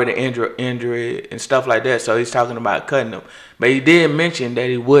 they already injured and stuff like that. So he's talking about cutting them. But he did mention that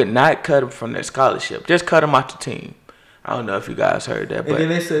he would not cut them from their scholarship. Just cut them off the team. I don't know if you guys heard that. And then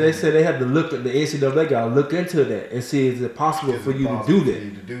they said they had to look at the NCAA got to look into that and see is it possible for you to do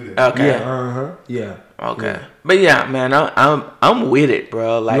that. Okay. Yeah. Yeah. Okay. Yeah. But yeah, man, I'm with it,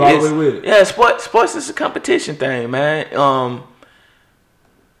 bro. Like you always with it. Yeah, sports is a competition thing, man.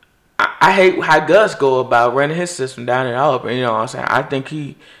 I hate how Gus go about running his system down in Auburn. You know what I'm saying? I think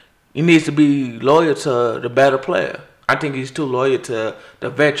he needs to be loyal to the better player. I think he's too loyal to the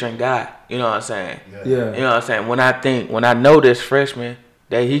veteran guy. You know what I'm saying? Yeah. You know what I'm saying? When I know this freshman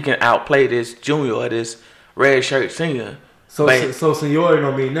that he can outplay this junior or this red shirt senior. So seniority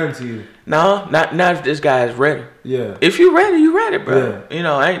don't mean nothing to you. No, not if this guy is ready. Yeah. If you ready, you ready, bro. Yeah. You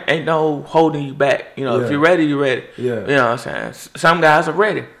know, ain't no holding you back. You know, if you're ready, you ready. Yeah. You know what I'm saying? Some guys are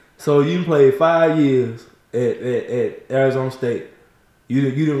ready. So you played 5 years at Arizona State.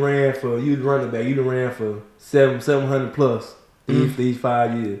 You done ran running back. You done ran for 700 plus these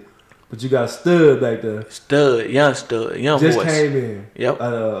 5 years. But you got a stud back there. Young just boys. Came in. Yep.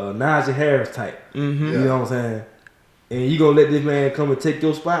 Najee Harris type. Mm-hmm. You know what I'm saying? And you gonna let this man come and take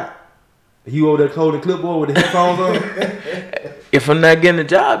your spot? You over there holding clipboard with the headphones on? If I'm not getting the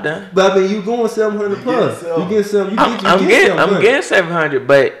job done. But I mean, you going 700 plus. You get some. I'm getting 700.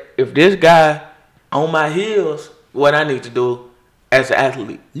 But if this guy on my heels, what I need to do as an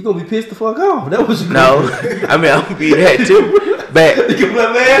athlete, you gonna be pissed the fuck off. That was no. I mean, I'm gonna be that too. But you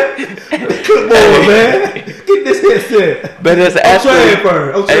like, man, clipboard, man. Get this headset. But as an athlete,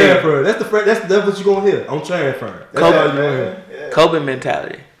 I'm transferring. That's what you gonna hear. I'm transferring. That's all you gonna hear. Kobe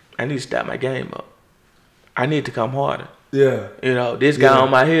mentality. I need to step my game up. I need to come harder. Yeah. You know, this guy on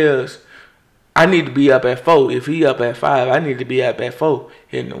my heels, I need to be up at 4. If he up at 5, I need to be up at 4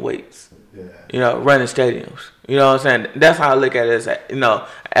 hitting the weights. running stadiums. You know what I'm saying? That's how I look at it as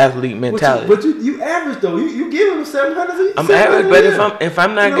athlete mentality. But you average though. You give him 700. I'm average, but if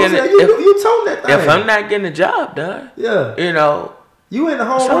I'm not getting you told that thing. If I'm not getting the job done, you ain't a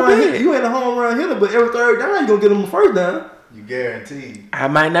home run hitter. You ain't a home run hitter, but every third down you gonna get him the first down. You guaranteed. I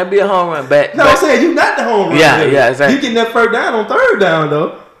might not be a home run, but I'm saying you not the home run. Yeah, exactly. You getting that first down on third down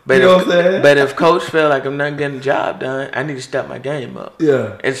though. But you know what I'm saying? But if coach feel like I'm not getting the job done, I need to step my game up.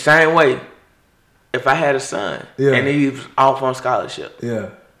 Yeah. It's the same way. If I had a son and he was off on scholarship,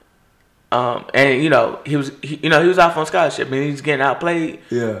 and he was off on scholarship and he's getting outplayed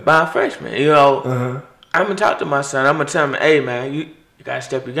by a freshman. I'm gonna talk to my son. I'm gonna tell him, hey man, you gotta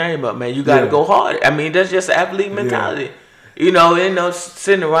step your game up, man. You gotta go hard. I mean, that's just athlete mentality. Ain't no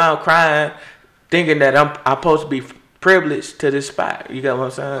sitting around crying, thinking that I'm supposed to be privileged to this spot. You got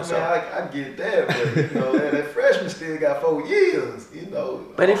what I'm saying? I get that, but that freshman still got 4 years.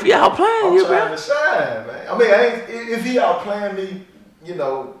 But if he out playing you, trying to shine, man. I mean, if he out playing me,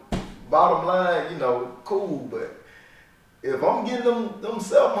 bottom line, cool. But if I'm getting them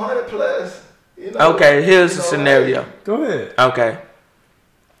 700 plus, Okay, here's the scenario. Go ahead. Okay.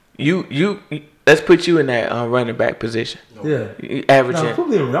 You let's put you in that running back position. Yeah. Averaging. Put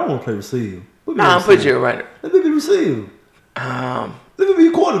me in. I want to play receive. I'm put you a runner. Let me be receive. Let me be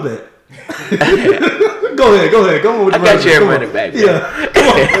quarterback. Go ahead. Come on with the I got you a running back. Yeah. Come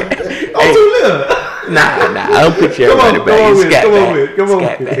on. I'm too little. Nah. I'll put you a running back. Come on.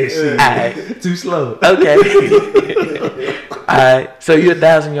 Alright. Too slow. Okay. Alright. So you're a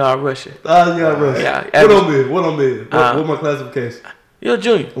 1,000-yard rusher. 1,000-yard rusher. Yeah. What on me? What my classification? You're a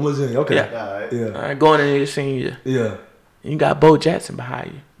junior. I'm a junior. Okay. Yeah. Yeah. Alright. Going into your senior year. Yeah. You got Bo Jackson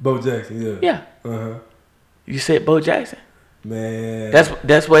behind you. Bo Jackson. Yeah. Yeah. You said Bo Jackson. Man. That's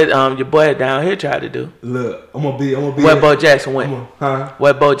what your boy down here tried to do. Look, I'm gonna be. Where Bo Jackson went?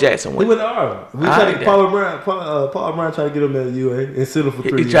 Where Bo Jackson He went? went to Arvin. We tried to Paul Brown tried to get him at UA and sit him for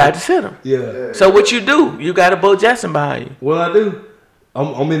 3 years. He tried to sit him. Yeah. So what you do? You got a Bo Jackson behind you. What I do?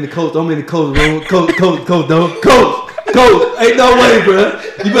 I'm in the coach room. Coach, ain't no way, bro.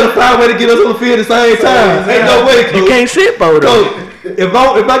 You better find a way to get us on the field at the same time. Ain't no way, coach. You can't sit Bo though. Coach, if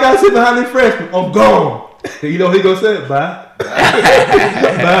I gotta sit behind this freshman, I'm gone. You know what he gonna say? Bye.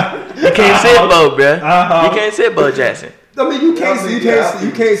 You can't sit Bo, bro. You can't sit Bo Jackson. I mean, you can't sit.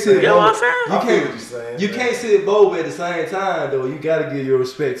 You know what I'm saying? You can't sit Bo at the same time though. You gotta give your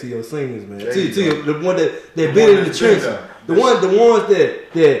respect to your seniors, man. To the one that been in the trenches, the ones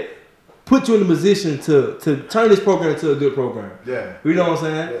that put you in the position to turn this program into a good program. Yeah. You know what I'm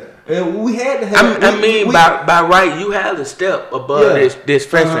saying? Yeah. And we had to have. By right, you have a step above this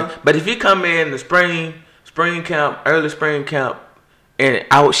freshman. But if you come in the spring camp, early spring camp, and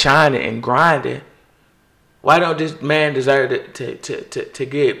outshining and grinding, why don't this man deserve to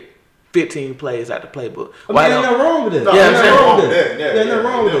get 15 plays out the playbook? Ain't nothing wrong with that. Ain't nothing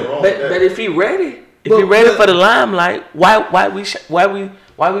wrong with that. But if he ready, for the limelight, why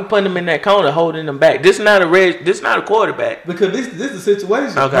we putting him in that corner, holding him back? This not a quarterback. Because this is the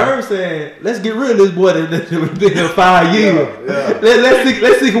situation. Okay. Herm saying, let's get rid of this boy that's been here 5 years. Yeah.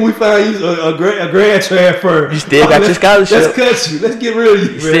 Let's see if we find you a grad transfer. You still got your scholarship. Let's cut you. Let's get rid of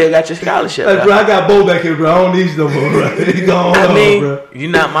you. You still got your scholarship. Like, bro, I got Bo back here, bro. I don't need you no more, bro. He gone bro.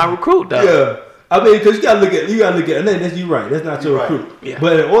 You're not my recruit, though. Yeah. I mean, because you gotta look at, and that's you right. That's not your recruit. Yeah.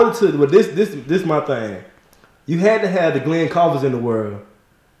 But in order to, this my thing. You had to have the Glenn Carvers in the world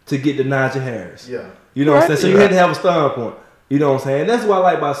to get the Najee Harris. Yeah. You know what I'm saying? So you had to have a starting point. You know what I'm saying? That's what I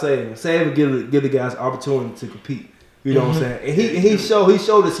like about Saban. Saban give the guys opportunity to compete. You know what I'm saying? And he showed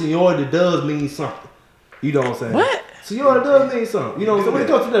that seniority does mean something. You know what I'm saying? What? Seniority does mean something. You know what I'm saying? When it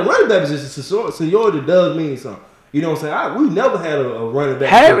comes to that running back position, seniority does mean something. You know what I'm saying? We never had a running back.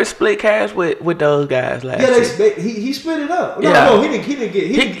 Harris split carries with those guys last year. He split it up. No, he didn't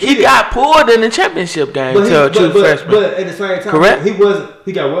get. He got pulled in the championship game to a true freshman. But at the same time, correct? He wasn't.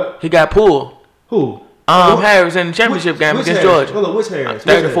 He got what? He got pulled. Who? Harris in the championship game against Georgia. Hold on, which Harris?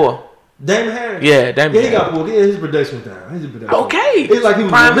 34. Damon Harris? Yeah, Damon Harris. He got pulled. Yeah, his production was down. Okay. It's like he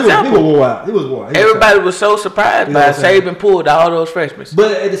was wore out. He was wore out. Everybody was so surprised by Saban pulled all those freshmen.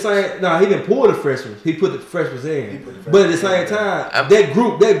 But at the same he didn't pull the freshmen. He put the freshmen in. But at the same time, that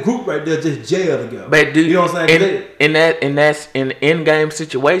group right there just jailed together. But you know what I'm saying? In the in-game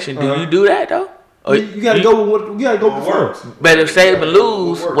situation, do you do that though? Or you gotta go with what you gotta go with first. But if Saban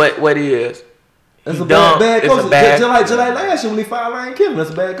lose, what he is? That's a bad coach. Just like last year when he fired Ryan Kevin, that's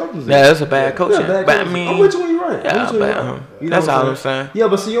a bad coaching. Yeah, that's a bad coaching. But I mean, I'm with you when you're right. Yeah, that's all I'm saying. Yeah,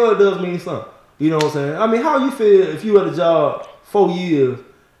 but seniority does mean something. You know what I'm saying? I mean, how you feel if you had a job 4 years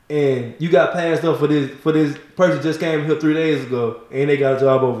and you got passed up for this person just came here 3 days ago and they got a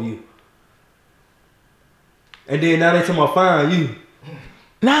job over you? And then now they talking about fine you.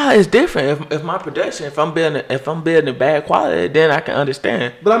 Nah, it's different. If my production, if I'm building bad quality, then I can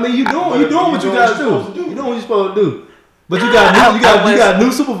understand. But I mean, you doing what you gotta do. You doing what you supposed to do. But you got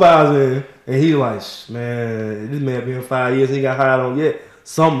new supervisor in, and he like, man, this man been 5 years, he ain't got hired on yet.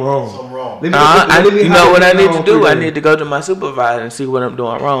 Something wrong. You know what I need to do? I need to go to my supervisor and see what I'm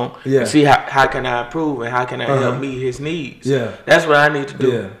doing wrong. Yeah. And see how can I improve and how can I help meet his needs. Yeah. That's what I need to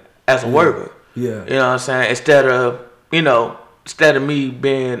do as a worker. Yeah. You know what I'm saying? Instead of me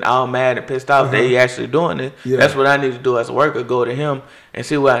being all mad and pissed off that he actually doing it, that's what I need to do as a worker. Go to him and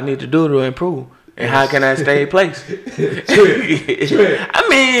see what I need to do to improve. And how can I stay in place? I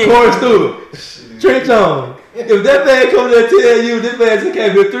mean, Corey Stewart, Trench on. If that man come there and tell you this man just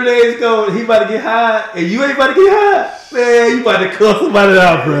came here 3 days ago and he about to get hired and you ain't about to get hired, man, you about to cut somebody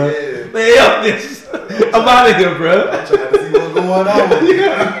out, bro. Yeah. Man, help this. I'm out of here, bro. I'm trying to see what's going on.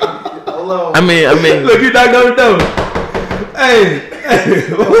 Hold on. I mean. Look, you knocked on the door. Hey,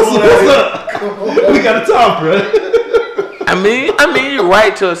 what's up? We got to talk, bro. I mean, you're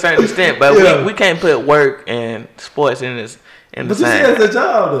right to a certain extent, but we can't put work and sports in the same. But you said it's a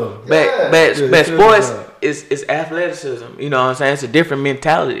job, though. But sports is athleticism. You know what I'm saying? It's a different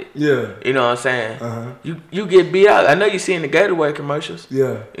mentality. Yeah. You know what I'm saying? Uh-huh. You get beat out. I know you seen the Gatorade commercials.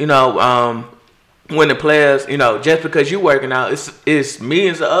 Yeah. You know, when the players, you know, just because you working out, it's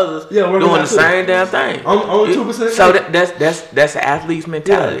millions of others doing the same damn thing. I'm 2%. So that's an athlete's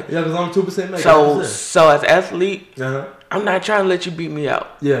mentality. Yeah, because I'm 2%. So as an athlete, I'm not trying to let you beat me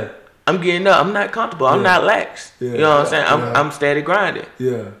out. Yeah. I'm getting up. I'm not comfortable. I'm not lax. Yeah. You know what I'm saying? I'm steady grinding.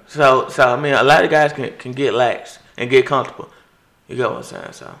 Yeah. So I mean, a lot of guys can get lax and get comfortable. You get what I'm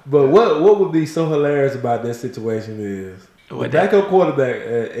saying? So. But what would be so hilarious about that situation is the backup quarterback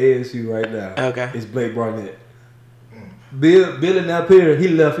at ASU right now is Blake Barnett. Billy Napier, he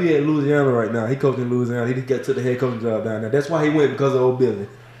left. He at Louisiana right now. He coaching Louisiana. He got to the head coaching job down there. That's why he went, because of old Billy.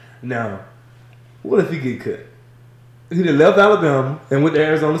 Now, what if he get cut? He done left Alabama and went to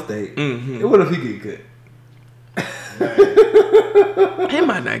Arizona State. Mm-hmm. And what if he get cut? He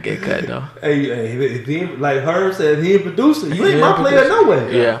might not get cut though. Hey, if he, like Herm said, he ain't producing. You ain't my player no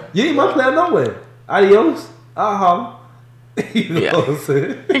way. Yeah. You ain't my player no way. Adios. I'll holler. You know what I'm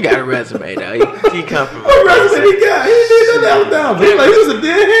saying? He got a resume though. He come from what resume he got? He did nothing Alabama. He was a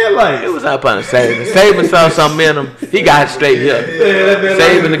dead headlight. It was up on the saving. Saving saw something in him. He got straight here.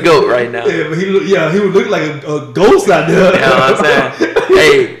 Saving the goat right now. Yeah, but he would look like a ghost out there. You know what I'm saying?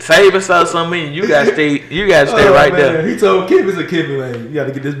 Hey, Saving saw something in you. Gotta stay right there. He told Kiffin, man, you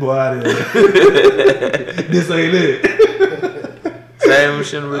gotta get this boy out of here. This ain't it. Saving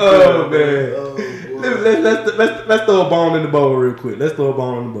shouldn't recruit. Oh man. Let's throw a ball in the bowl real quick. Let's throw a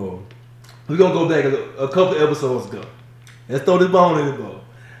ball in the bowl. We're going to go back a couple of episodes ago. Let's throw this ball in the bowl.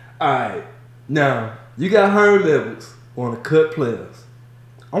 All right. Now, you got Herm Edwards want to cut players.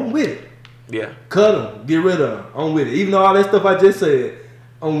 I'm with it. Yeah. Cut them. Get rid of them. I'm with it. Even though all that stuff I just said,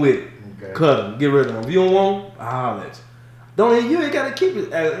 I'm with it. Okay. Cut them. Get rid of them. If you don't want them, I'll let you. You ain't got to keep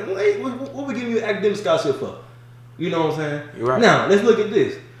it. What we giving you academic scholarship for? You know what I'm saying? You're right. Now, let's look at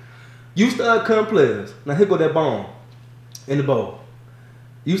this. You start cutting players. Now here go that bone in the bowl.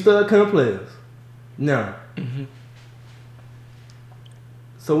 You start cutting players. Now. Mm-hmm.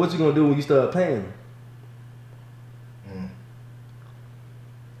 So what you gonna do when you start paying them?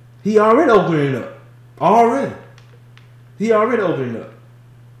 He already opening up. He already opening up.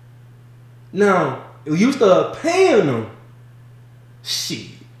 Now, if you start paying them,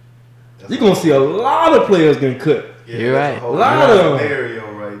 shit. You're gonna see a lot of players getting cut. Yeah, you're right. A lot of them.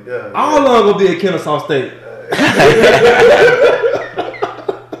 All of them gonna be at Kennesaw State.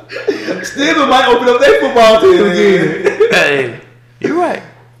 Steven might open up their football team again. Hey, you're right.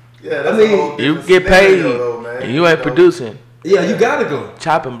 Yeah, that's you get paid and you ain't producing. Yeah, you gotta go.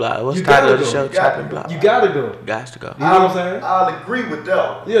 Chopping block. What's the title of the show? Chopping block. You gotta go. Got to go. You know what I'm saying? I'll agree with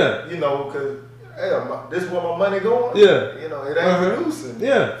that. Yeah. You know, because this is where my money going. Yeah. You know, it ain't producing.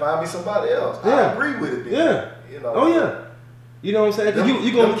 Yeah. Find me somebody else. Yeah. I agree with it. Then. Yeah. You know. Oh yeah. You know what I'm saying?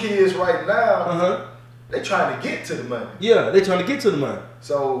 Them kids right now, they trying to get to the money. Yeah, they trying to get to the money.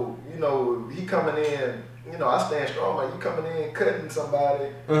 So, you know, he coming in, you know, I stand strong. Like, you coming in, cutting somebody,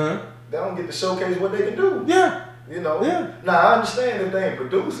 they don't get to showcase what they can do. Yeah. You know? Yeah. Now, I understand if they ain't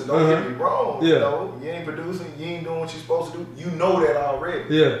producing. Don't get me wrong. Yeah. You know, you ain't producing, you ain't doing what you're supposed to do. You know that already.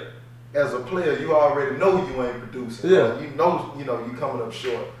 Yeah. As a player, you already know you ain't producing. Yeah. You know you coming up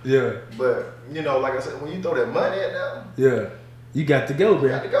short. Yeah. But, you know, like I said, when you throw that money at them. Yeah. You got to go, bro. You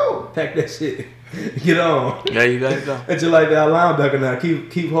got to go. Pack that shit. Get on. Yeah, you got to go. And just like that linebacker now,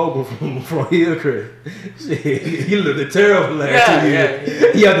 keep hoping from Hillcrest. Shit, he looked terrible last 2 years.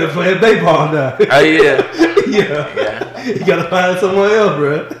 Yeah. He out there playing baseball now. Oh, yeah. He Yeah. You gotta find someone else,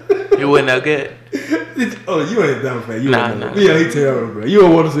 bro. He wasn't that good. Oh, you ain't a Bama fan. You Nah. Yeah, he terrible, bro. You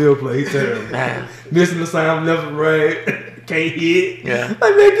don't want to see him play. He terrible. Nah. Missing the sign, never right. Can't hit. Yeah.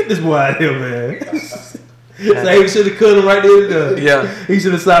 Like, man, get this boy out of here, man. So he should have cut him right there. Yeah. He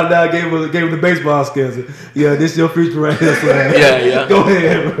should have sat down, gave him the baseball skills. Yeah, this your future right here, son. Yeah. Go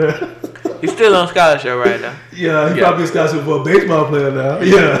ahead, bro. He's still on scholarship right now. Yeah, he probably a scholarship for a baseball player now.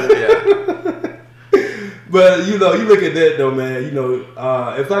 Yeah. But you look at that though, man.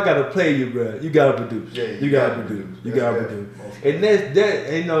 If I gotta play you, bro, you gotta produce. Yeah, you gotta produce. You gotta produce. And that's that.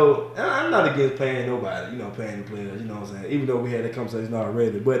 I'm not against paying nobody. Paying the players. You know what I'm saying? Even though we had that conversation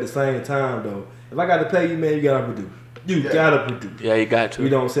already, but at the same time though, if I gotta pay you, man, you gotta produce. You gotta produce. Yeah, you got to. You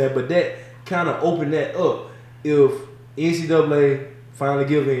know what I'm saying? But that kind of opened that up. If NCAA finally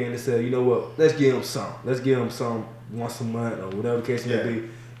give in and say, you know what, let's give them some. Let's give them some once a month or whatever the case may be.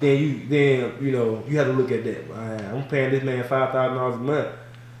 Then you have to look at that. I'm paying this man $5,000 a month.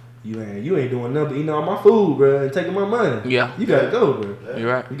 You ain't doing nothing but eating all my food, bro, and taking my money. Yeah. You gotta go, bro.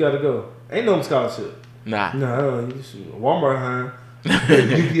 You're right. You gotta go. Ain't no scholarship. Nah. No, Walmart high.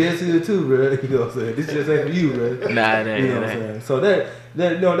 UPS here too, bro. You know what I'm saying? This just ain't for you, bro. Nah, it ain't. You know what I'm saying? So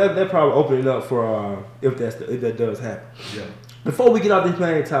that probably opening up for if that does happen. Yeah. Before we get off this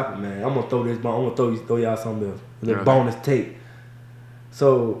main topic, man, I'm gonna throw this. I'm gonna throw y'all something else. A little bonus tape.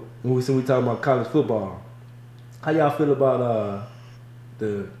 So when we talking about college football, how y'all feel about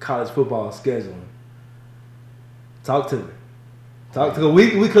the college football scheduling? Talk to me.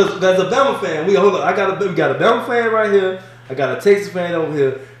 Because as a Bama fan, we got a Bama fan right here. I got a Texas fan over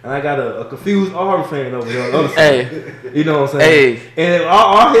here, and I got a confused Auburn fan over here on the other side. Hey. You know what I'm saying? Hey. And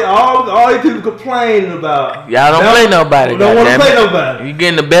all these people complaining about y'all don't play nobody. Don't want to play nobody. You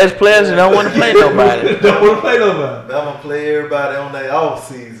getting the best players and don't want to play nobody. Don't want to play nobody. I'm gonna play everybody on their off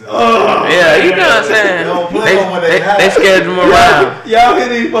season. Yeah, you know what I'm saying? They don't play them when they schedule them around. Y'all hear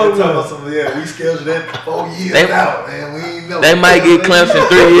these folks? We scheduled that 4 years out, man. We ain't know. They might get Clemson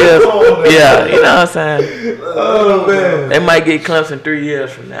 3 years. Yeah, you know what I'm saying? Oh man. They might get Clemson 3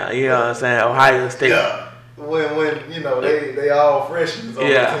 years from now. You know what I'm saying? Ohio State. Yeah. When they all freshmen on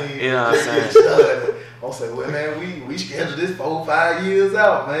the team. You know what I'm saying? I'll say, well, man, we scheduled this 4 or 5 years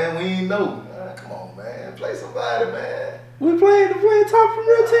out, man. We ain't know. Come on, man. Play somebody, man. We playing top from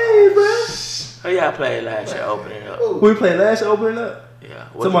real teams, bro. Who y'all played last year opening up? We played last year opening up. Yeah.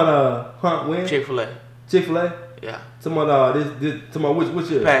 Somebody Hunt win. Chick-fil-A. Yeah. Somebody which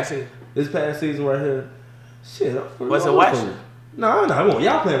year? Past season. This past season right here. Shit. Was it Washington? No, it wasn't.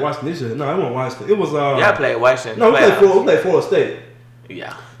 Y'all playing Washington this year. No, it wasn't Washington. It was y'all played Washington. No, we played Florida State.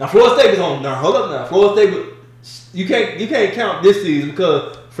 Yeah. Now Florida State was on. Now hold up. Now Florida State. You can't count this season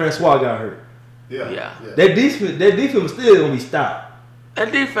because Francois got hurt. Yeah. That defense was still gonna be stopped. That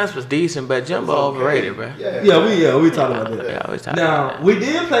defense was decent, but Jimbo overrated, bro. We talking about that. Yeah, we talking now about that. we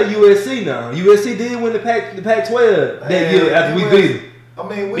did play USC. Now USC did win the Pac-12 that year after we beat them. I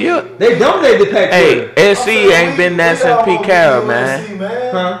mean, they dominated the Pac-12. Hey, SC ain't been that since Pete Carroll, man.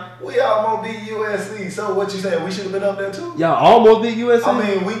 Huh? We almost beat USC. So what you saying? We should have been up there too. Y'all almost beat USC. I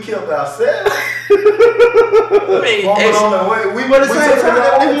mean, we killed ourselves. We took it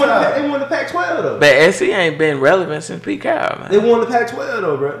they won the Pac-12 though. But SC ain't been relevant since Pete Carroll, man. They won the Pac-12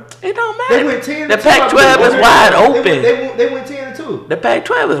 though, bro. It don't matter. They went 10. The Pac-12 is wide open. They went 10-2. The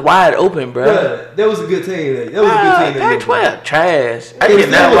Pac-12 is wide open, bro. Yeah, that was a good team. That was a good team. Pac-12 trash. I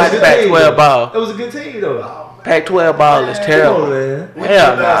cannot watch Pac-12 ball. That was a good team though. Pac-12 ball is terrible. We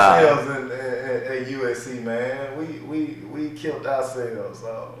killed ourselves at USC, man. We killed ourselves.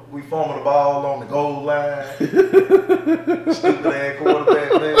 We fumbled the ball on the goal line. Stupid ass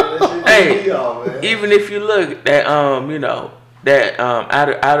quarterback, man. That shit man. Even if you look at out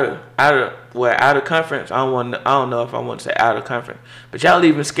of conference. I don't know if I want to say out of conference, but y'all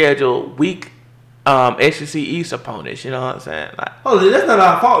even schedule weak SEC East opponents. You know what I'm saying? Like, that's not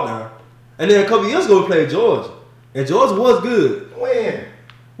our fault now. And then a couple years ago we played Georgia, and Georgia was good. When?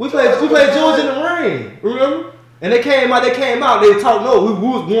 We played Georgia in the rain. Remember? And they came out. They talked. No, we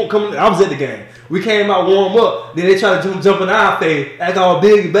was coming. I was at the game. We came out, warm up. Then they tried to jump in our face, act all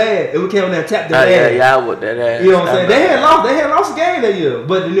big and bad, and we came in there and tapped their ass. Yeah, y'all with that ass. You know what I'm saying? They had lost a game that year,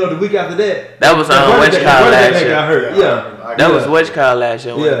 but the week after that was on West Coast last year. Got hurt. Yeah. That was West Coast last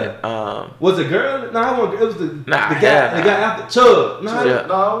year. Yeah. Was it girl? No, it was the guy. Yeah, the guy after Chubb. No,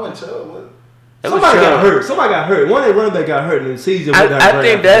 I wasn't Chubb. Somebody got hurt. One of the running back got hurt in the season. I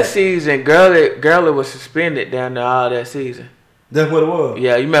think that season, Gurley was suspended down there all that season. That's what it was.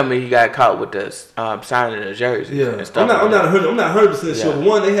 Yeah, you remember he got caught with the signing the jersey. Yeah, and stuff. I'm not 100% sure. But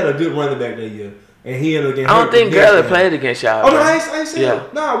one, they had a good running back that year, and he ended up getting hurt. I don't think Gurley played against y'all. Oh no, I ain't saying. Yeah.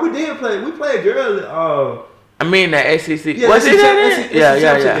 No, we did play. We played Gurley. I mean that SEC. Yeah, was it that? SEC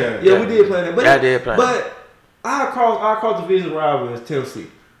Yeah, we did play that. But I did play. But our cross division rival is Tennessee.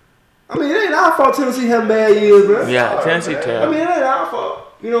 I mean, it ain't our fault Tennessee having bad years, bro. Yeah, Tennessee terrible. I mean, it ain't our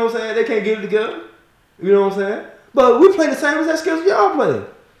fault. You know what I'm saying? They can't get it together. You know what I'm saying? But we play the same as that schedule y'all play.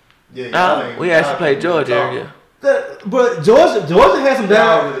 Yeah, we actually played Georgia area. But Georgia had some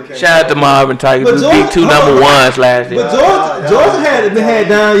down. Shout out to Marvin Tigers. We beat 2 number ones last year. But Georgia had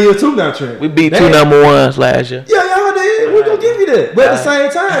down year too now, Trent. We beat 2 number ones last year. Yeah, y'all did. We're gonna give you that. But at the same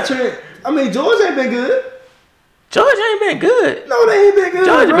time, Trent, I mean, Georgia ain't been good. Georgia ain't been good. No, they ain't been good.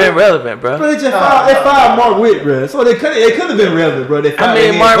 Georgia been relevant, bro. But they fired Mark Witt, bro. So they could have been relevant, bro.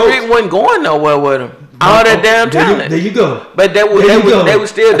 Mark Witt wasn't going nowhere with him. All that damn talent. There you go. But they were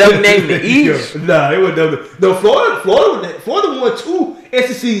still dominating the East. Nah, they were dominating. No, Florida won 2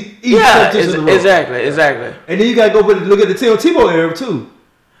 SEC East championships in a row. Exactly. And then you gotta go look at the Tim Tebow era too.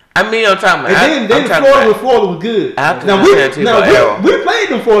 I mean, I'm talking about. And then Florida was good. We played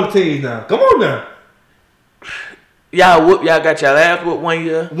them Florida teams now. Come on now. Y'all got y'all ass whooped 1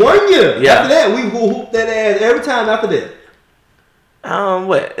 year. 1 year. Yeah. After that, we whooped that ass every time after that.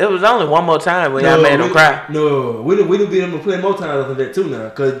 What? It was only one more time when y'all made them cry. No, we done beat them to play more times after that too now.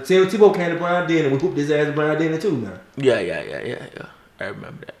 Cause Tim Tebow came to Brian Denny and we whooped his ass to Brian Denny too now. Yeah. I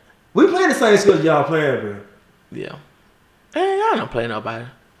remember that. We playing the same schedule y'all playing, bro. Yeah. Hey, y'all don't play nobody.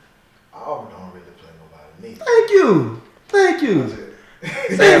 Auburn don't really play nobody. Thank you.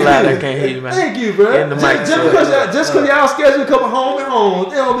 Say it loud, I can't hear you, man. Thank you, bro. Just because y'all schedule come home and home,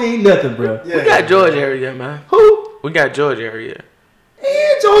 that don't mean nothing, bro. We got Georgia area, man. Who? We got Georgia area.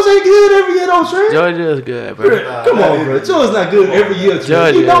 Yeah, Georgia ain't good every year, though, Trent. Georgia is good, bro. Come on, bro. Georgia's not good every year,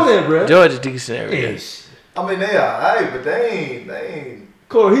 Trent. You know that, bro. Georgia's decent area. I mean, they are alright, but they ain't.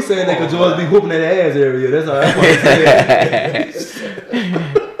 Corey, he's saying that because Georgia be whooping that ass every year. That's all. That's what he's saying.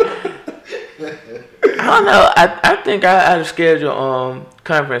 I don't know. I think out of schedule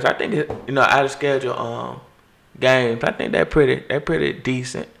conference. I think out of schedule games. I think they're pretty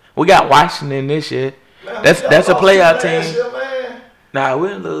decent. We got Washington this year. That's a playoff team. Nah, we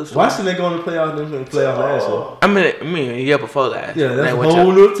didn't lose. Washington going to playoff last year. I mean, the year before last. Yeah, that's a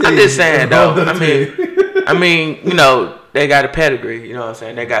whole new team. I'm just saying though. I mean, they got a pedigree. You know what I'm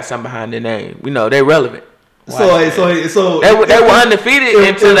saying? They got something behind their name. They relevant. So they were undefeated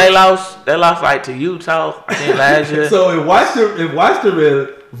until they lost. They lost like to Utah, I think, last year. So if Washington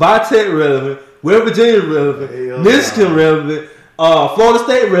relevant, Vitek relevant, West Virginia relevant, Michigan relevant, Florida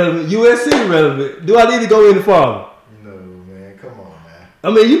State relevant, USC relevant, do I need to go any farther? No, man. Come on, man.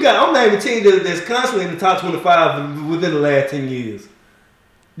 I mean, I'm naming a team that's constantly in the top 25 within the last 10 years.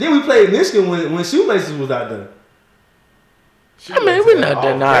 Then we played Michigan when Shoelaces was out there. I mean, we know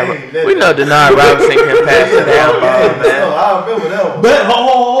Denard Robinson can pass the damn ball, man. I remember that one.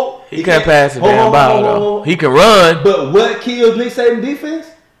 But he can't pass the damn ball though. He can run. But what kills Nick Saban defense?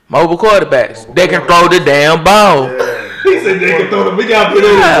 Mobile quarterbacks. They can throw the damn ball. Yeah. He said they can throw the. We got to put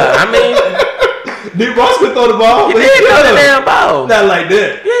it in. I mean, Nick Ross could throw the ball. He did throw the damn ball. Not like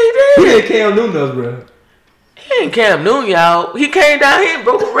that. Yeah, he did. He didn't Cam Newton us, bro. He ain't Cam Newton, y'all. He came down here and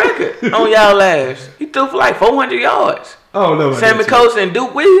broke a record on y'all last. He threw for like 400 yards. Oh no, Sammy Costa and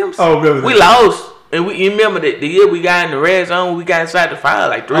Duke Williams. Oh, really? We lost, and you remember the year we got in the red zone. We got inside the fire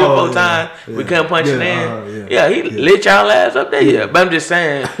like 3 or 4 times. Yeah. We couldn't punch it in. He lit y'all ass up there. Yeah. But I'm just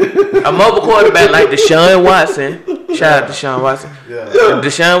saying, a mobile quarterback like Deshaun Watson. Shout out to Deshaun Watson. Yeah.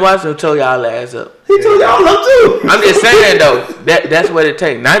 Deshaun Watson tore y'all ass up. He tore y'all up too. I'm just saying though, that's what it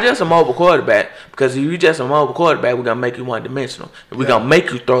takes. Not just a mobile quarterback, because if you just a mobile quarterback, we're gonna make you one dimensional. We're gonna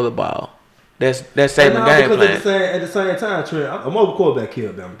make you throw the ball. That's saving the game plan. At the same time, Trent, a mobile quarterback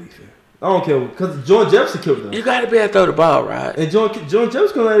killed them defense. I don't care because Jordan Jefferson killed them. You got to be able to throw the ball, right? And Jordan Jefferson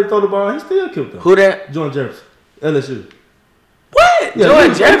couldn't let him throw the ball. He still killed them. Who that? Jordan Jefferson, LSU. What? Yeah,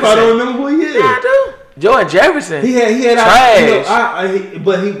 Jordan Jefferson? I don't remember who he is. Yeah, I do. Jordan Jefferson. He had trash.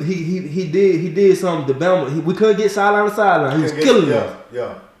 But he did something to Bama. We couldn't get sideline to sideline. He was killing them.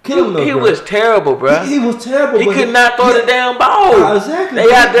 Yeah. Killing them. He was terrible, bro. He was terrible. He could not throw the damn ball. Exactly.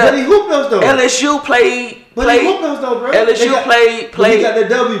 But he hooped us though. LSU played. But he hooped us though, bro. LSU played. He got the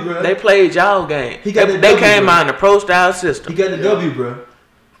W, bro. They played y'all game. They came out in the pro style system. He got the W, bro.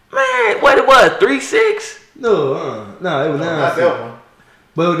 Man, what it was? 3-6? No, it was 9-6. Not that one.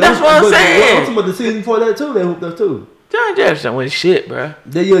 But that's what I'm saying. I'm talking about the season before that too. They hooped us too. John Jefferson was shit, bro.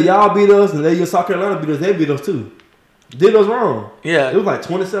 That year y'all beat us, and that year South Carolina beat us. They beat us too. Did us wrong. Yeah. It was like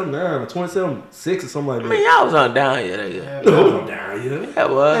 27-9 or 27-6 or something like that. I mean, y'all was on down here that year. No, we were down here. Yeah, it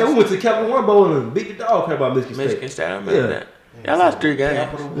was. Man, we went to Capital One Bowl and beat the dog crap out of Michigan State. I remember that. Y'all lost 3 games.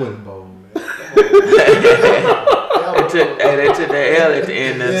 Capital One Bowl, man. they took the L at the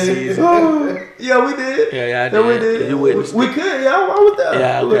end of the season. Yeah, we did. Yeah, we did. You witnessed we it. could. Yeah, I was there.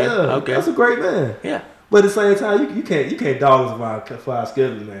 Yeah, okay. That's a great man. Yeah. But at the same time, you can't dog us for our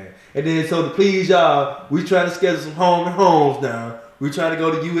schedule, man. And then so to please y'all, we trying to schedule some home and homes now. We trying to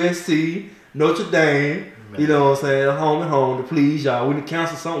go to USC, Notre Dame. Man. You know what I'm saying? Home and home to please y'all. We need to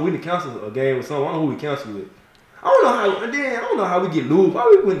cancel something. We need to cancel a game with someone. I don't know who we cancel with. I don't know how we get Louisville. Why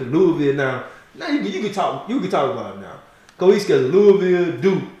we went to Louisville now? Now you can talk about it now. Cause we scheduled Louisville,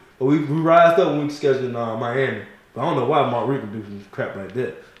 Duke, but we rised up when we scheduled Miami. But I don't know why Mark Rick would do some crap like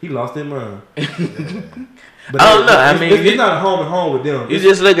that. He lost his mind. But I don't know. I mean, it's not a home and home with them. You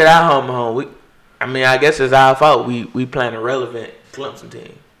just look at our home and home. I guess it's our fault. We playing a relevant Clemson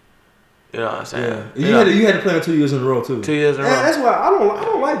team. You know what I'm saying? Yeah. You had to play 2 years in a row too. 2 years in a row. That's why I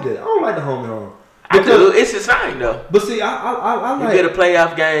don't like that. I don't like the home and home. I do. It's exciting though. But see, I like you get a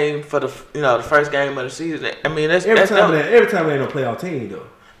playoff game for the first game of the season. I mean, that's every time they ain't no playoff team though.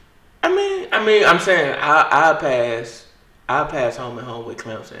 I mean, I'm saying I pass home and home with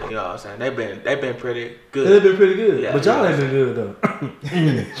Clemson. You know what I'm saying? They've been pretty good. They've been pretty good. Yeah, but y'all ain't been good though.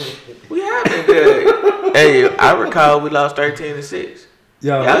 We have been good. Hey, I recall we lost 13-6.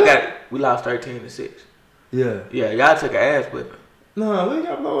 We lost 13-6. Yeah. Yeah, y'all took an ass whipping. No, we ain't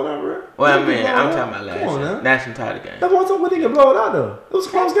got blown out, bro. Well, I mean, I'm talking about last year. National title game. That's what I'm talking about. We didn't get blown out though. It was a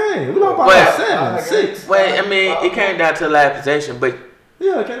close game. We lost by 7-6. Well, I mean, it came down to the last possession, but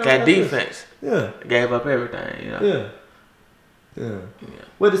that defense gave up everything. You know. Yeah.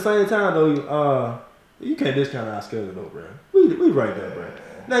 But at the same time though, you can't discount our schedule though, bro. We right there, bro.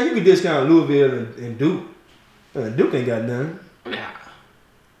 Now you can discount Louisville and Duke. Duke ain't got nothing. Yeah.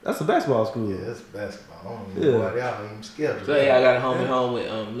 That's a basketball school. Yeah, that's basketball. I don't even know why y'all even scheduled. So y'all got a home and home with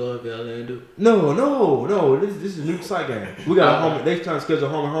Louisville and Duke? No. This is a new side game. We got a home. They trying to schedule a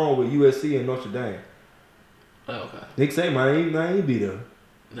home and home with USC and Notre Dame. Oh, okay. Nick say might be there.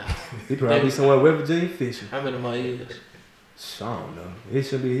 Nah. He probably be somewhere West Virginia fishing. How many more years? I don't know. It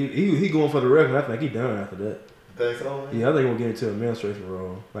should be he going for the record. I think he done after that. You think so? Yeah, I think we'll get into an administration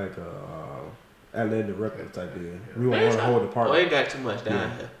role, like Atlanta record type deal. We won't want to hold the park. Oh, he got too much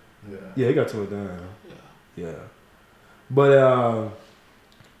down here. Yeah, he got too much down. Yeah. But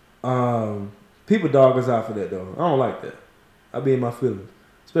people dog us out for that though. I don't like that. I be in my feelings,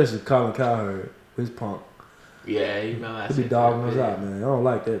 especially Colin Cowherd, his punk. Yeah, you know I be dogging us out, man. I don't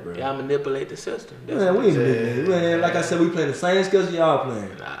like that, bro. Y'all manipulate the system. Man, we ain't manipulate. Man, like I said, we playing the same schedule y'all playing.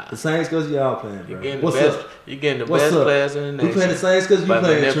 The same schedule y'all playing, bro. You're getting the best players in the nation. We playing the same schedule you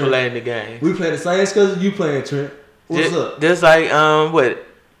playing, manipulating Trent. the game. We playing the same schedule you playing, Trent. What's up? Just like what?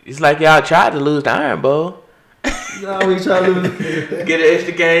 It's like y'all tried to lose the Iron Bowl. No, we try to lose. Get an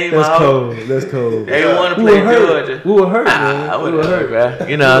extra game. That's cold. They want to play Georgia. We were hurt, man. We were hurt, bro.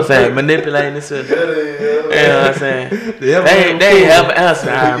 You know what I'm saying? Manipulating the system. You know what I'm saying? They ain't have an answer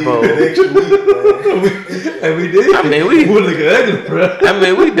to Iron Bowl. And we did. I mean, we looking ugly, bro. I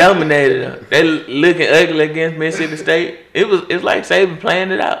mean, we dominated them. They looking ugly against Mississippi State. It's like Saban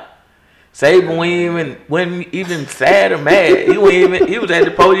playing it out. Saban wasn't even sad or mad. He was at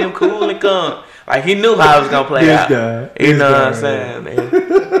the podium cool and calm. Like he knew how it was gonna play out. You know what I'm saying, man?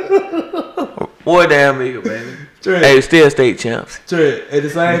 Boy, damn Eagle, baby. Trent, hey, still state champs. Trent, at the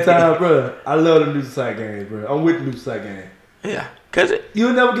same time, bro, I love the neutral site game, bro. I'm with the neutral site game. Yeah, cause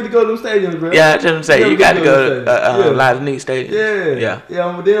you'll never get to go to them stadiums, bro. Yeah, I just say you got to go to a lot of neat stadiums. Yeah. Then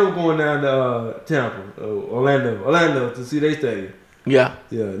I'm going down to Tampa, Orlando to see their stadium. Yeah,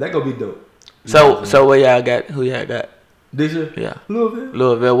 that gonna be dope. So where y'all got? Who y'all got? This year? Yeah,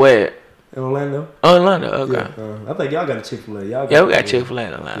 Louisville. Where? In Orlando. Orlando, okay. Yeah, I think y'all got a Chick-fil-A. We got Chick-fil-A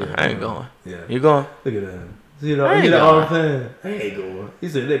in Atlanta. Yeah, I ain't going. Yeah. You going? Look at that. You know, all the time. I ain't going. He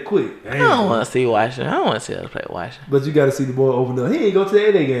said that quick. I don't want to see Washington. I don't want to see us play Washington. But you got to see the boy open up. He ain't go to the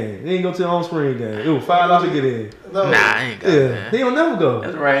A-Day game. He ain't go to the on-spring game. It was $5 to get in. No. Nah, I ain't go. Yeah, he don't never go. It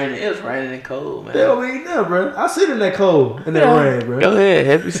was raining and cold, man. Hell, we ain't there, bro. I sit in that cold in that rain, bro. Go ahead,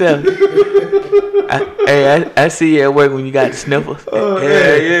 help yourself. I see you at work when you got the sniffles.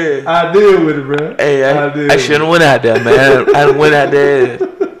 Yeah. I deal with it, bro. Hey, I shouldn't have went out there, man. I went out there.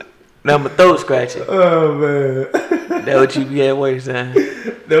 Now my throat scratching. Oh man. That what you be at work, son?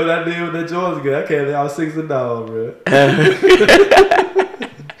 That what I did with that Georgia game. I came out $6, bro.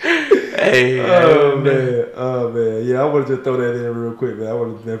 Hey. Oh man. Yeah, I want to just throw that in real quick, man. I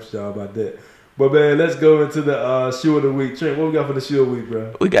want to mention y'all about that. But man, let's go into the shoe of the week. Trent, what we got for the shoe of the week,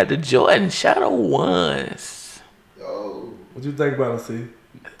 bro? We got the Jordan Shadow Ones. Oh. What you think about it, C?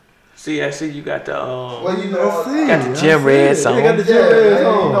 I see you got the well, you know, got the gym reds on. You got the gym reds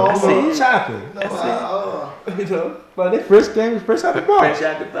on. I see. Chopping. You know, but they fresh out the box. Fresh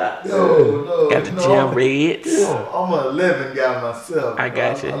out the box. No. Got the gym reds. I'm an 11 guy myself. I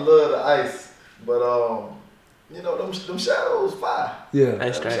got you. I love the ice, but you know them shadows fire. Yeah,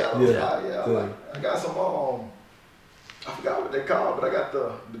 that's right. Shadows fire. Yeah, I got some I forgot what they call, but I got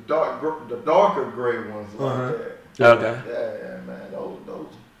the darker gray ones like that. Okay. Yeah, man. Those.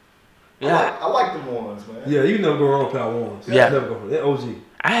 Yeah. I like them ones, man. Yeah, you never go wrong with Power Ones. Yeah. Never go wrong. They're OG.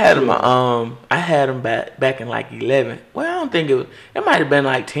 I had them. I had them back in like 11. Well, I don't think it was. It might have been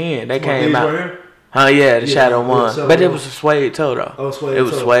like 10. They came out. Right here? Yeah, the Shadow one. Shadow but it one. was a suede toe though. Oh, suede toe. It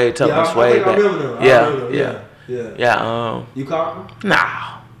was suede toe. Yeah, suede I remember them. Yeah. You caught them?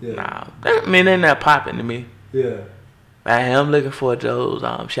 Nah. Yeah. Nah. I mean, they're not popping to me. Yeah. I am looking for those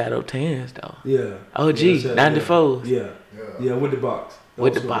Shadow 10s though. Yeah. OG, yeah, 94s. Yeah, with the box.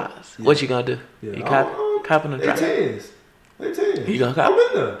 With the box. Yeah. What you gonna do? Yeah. You copping the They drop? 10s. They 10s. You gonna cop? I'm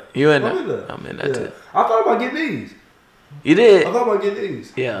in there. You in I'm there? I'm in there Yeah. too. I thought about getting these. You did? I thought about getting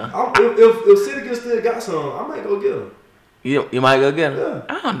these. Yeah. If City Gear still got some, I might go get them. You might go get them?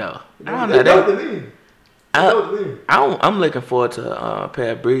 Yeah. I don't know. They dope to me. I'm looking forward to a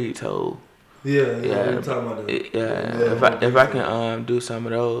pair of breed toes. Yeah. I'm talking about that. Yeah. If I can do some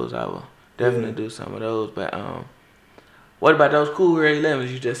of those, I will definitely do some of those. But what about those cool grade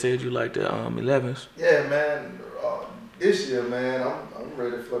 11s? You just said you like the 11s. Yeah, man. This year, man, I'm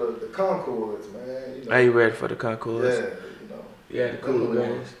ready for the Concords, man. You know. Are you ready for the Concords? Yeah, you know. Yeah, the cool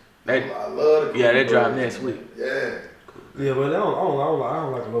grades. I love the cool Yeah, they drop grades. next week. Yeah. Yeah, but I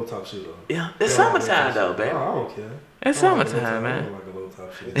don't like a low top shoe though. Yeah, it's summertime though, baby. I don't care. It's summertime, I man. don't like a low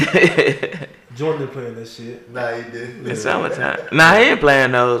top shoe. Jordan playing that shit. Nah, he did. It's summertime. Nah, he ain't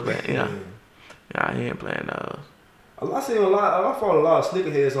playing those, but you know. Nah, he ain't playing those. I seen a lot. I follow a lot of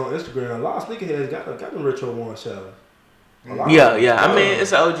sneakerheads on Instagram. A lot of sneakerheads got them retro one shadows. Yeah. I mean,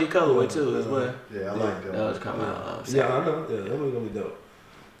 it's an OG colorway too, as well. Yeah, I like that. Those come out. Yeah, I know. Yeah, that was gonna be dope.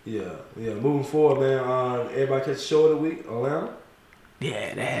 Yeah. Moving forward, man. Everybody catch the show of the week, Atlanta.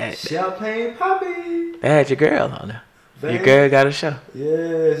 Yeah, they had Champagne Poppy. They had your girl on there. Van. Your girl got a show.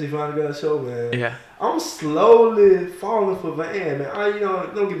 Yeah, she finally got a show, man. Yeah. I'm slowly falling for Van, man.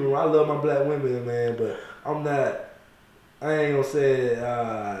 Don't get me wrong. I love my black women, man, but I'm not. I ain't gonna say.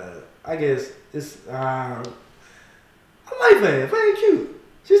 I guess it's. I like Van. Van cute.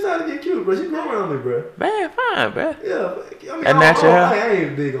 She started to get cute, bro. She growing on me, bro. Man, fine, bro. Yeah, I mean, And natural hair? I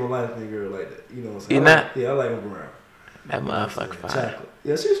ain't big on light skin girl like that. You know what I'm saying? You not? Yeah, I like them brown. That motherfucker fine. Chocolate.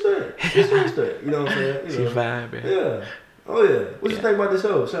 Yeah, she's straight. She's very straight. You know what I'm saying? You She know. fine, bro. Yeah. Oh yeah. What you think about the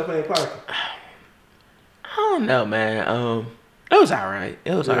show, Champagne Poppy? I don't know, man. It was alright.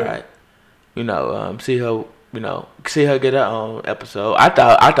 Alright. You know, see her get her own episode. I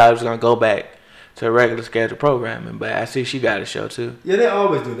thought it was gonna go back to regular scheduled programming, but I see she got a show too. Yeah, they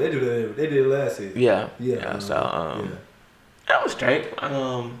always do. They do that. They did it last season. Yeah. So that was straight.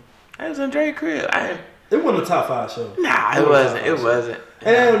 I was in Drake's crib. It wasn't a top 5 show. Nah, it wasn't.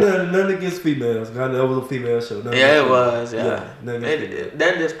 And nothing against females. That was a female show. It was. Yeah. Nothing against females.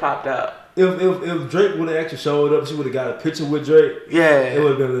 That just popped out. If Drake would have actually showed up, she would have got a picture with Drake. Yeah, it would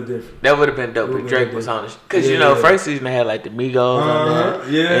have been a little different. That would have been dope if Drake was on it. Because first season they had like the Migos on there.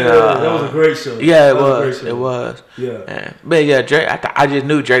 Yeah, that was a great show. Yeah, it was. Yeah. But yeah, Drake. I just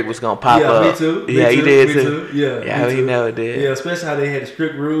knew Drake was gonna pop up. Yeah, me too. He did too. Yeah, he never did. Yeah, especially how they had the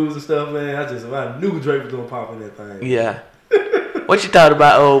strict rules and stuff, man. I knew Drake was gonna pop in that thing. Yeah. What you thought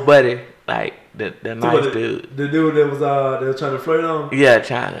about old buddy? Like the nice dude. The dude that was they were trying to flirt on? Yeah,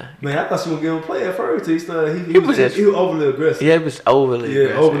 China. Man, I thought she was gonna play at first. He was overly aggressive. Yeah, he was overly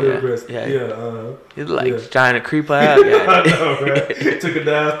aggressive. Yeah. He was trying to creep her out. I know, right? Took her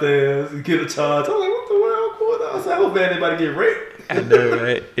downstairs and get a charge. I was like, what the world going on? I said, I hope bad anybody get raped. I know,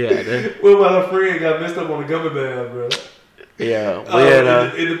 right? Yeah. What about her friend got messed up on the gummy bear, bro? Yeah,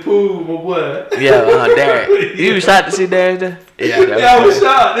 weird. In the pool, my boy. Yeah, Derek. You was shocked to see Derek there? Yeah, I was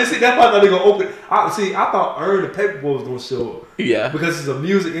shocked. That's why they gonna open. I thought Earn the Paperboy was gonna show up. Yeah. Because it's a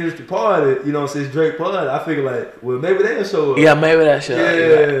music industry party, you know, since Drake party. I figured like, well, maybe they'll show up. Yeah, maybe they'll show up.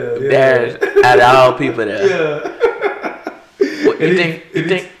 Yeah. Derek, out of all people there. Yeah. You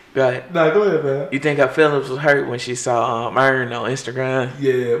think? Go ahead. Nah, go ahead, man. You think her feelings was hurt when she saw Earn on Instagram?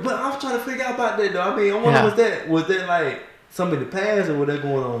 Yeah, but I was trying to figure out about that though. I mean, I wonder was that like something in the past or what they're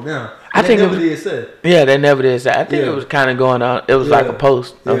going on now? I think never did say. Yeah, they never did say. I think it was kind of going on. It was like a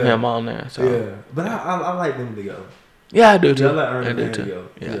post of him on there. So. Yeah, but I like them to go. Yeah, I do too. I like Earn and too. to go.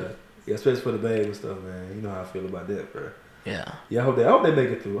 Yeah, especially for the babe and stuff, man. You know how I feel about that, bro. Yeah. Yeah, I hope they make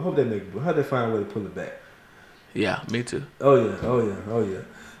it through. I hope they find a way to pull it back. Yeah, me too. Oh yeah.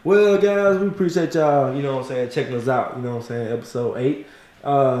 Well, guys, we appreciate y'all, you know what I'm saying, checking us out, you know what I'm saying, episode 8.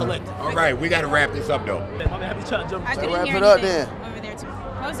 All right, we got to wrap this up, though. I couldn't wrap hear it up anything then. over there too.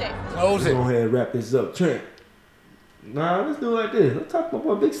 Close it. Close Let's it. go ahead and wrap this up. Trent. Nah, let's do it like this. Let's talk about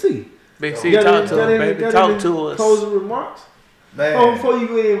my Big C. Big C, talk to us, baby. Talk to us. Closing remarks. Man. Oh, before you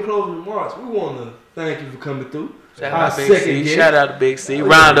go ahead and closing remarks, we want to thank you for coming through. Shout out to Big C. Shout out to Big C.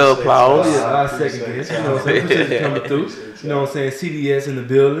 Round of applause. Oh, yeah, our second guest. You know what I'm saying? Appreciate you coming through. You know what I'm saying? CDS in the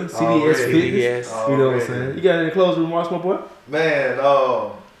building. CDS Fitness. You know what I'm saying? You got any closing remarks, my boy? Man,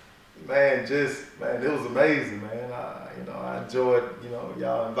 man, it was amazing, man. I enjoyed,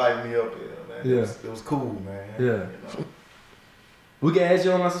 y'all inviting me up here, man. Yeah. It was cool, man. Yeah. We can add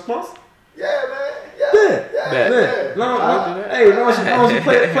you on as a sponsor? Yeah, man. Yeah. Hey, long as you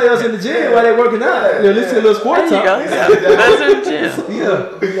play us in the gym while they working out. Listen to a little sport talk. That's in the gym.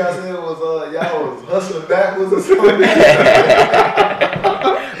 Yeah. What y'all said was, y'all was hustling backwards or something.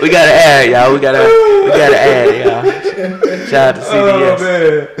 We gotta add, y'all. We gotta add, y'all. Shout out to CDS. Oh,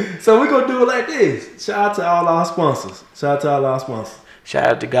 man. So we're going to do it like this. Shout out to all our sponsors. Shout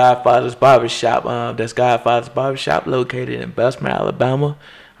out to Godfather's Barbershop. That's Godfather's Barbershop located in Bessemer, Alabama.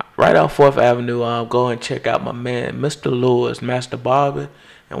 Right off 4th Avenue. Go and check out my man, Mr. Lewis, Master Barber.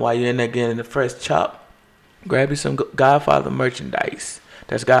 And while you're in there getting the fresh chop, grab you some Godfather merchandise.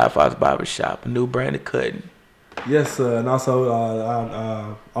 That's Godfather's Barbershop, a new brand of cutting. Yes, sir. And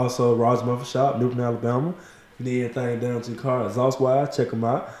also Rogers Muffin Shop, Newton, Alabama. If you need anything done to your car, exhaust-wise, check them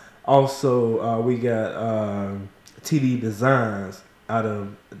out. Also, we got TD Designs out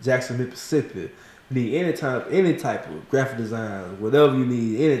of Jackson, Mississippi. If you need any type of graphic design, whatever you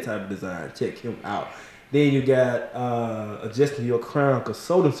need, any type of design, check him out. Then you got Adjusting Your Crown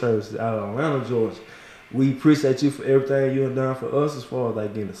Consulting Services out of Atlanta, Georgia. We appreciate you for everything you have done for us as far as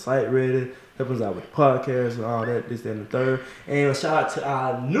like getting the site ready, helping us out with the podcast and all that, this, that, and the third. And shout out to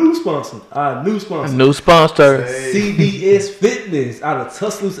our new sponsor. CDS Fitness out of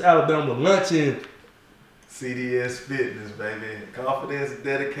Tuscaloosa, Alabama, luncheon. CDS Fitness, baby. Confidence,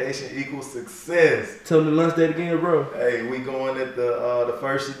 dedication equals success. Tell them the lunch date again, bro. Hey, we going at the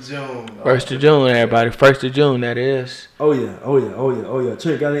 1st of June. 1st of June, everybody. 1st of June, that is. Oh yeah.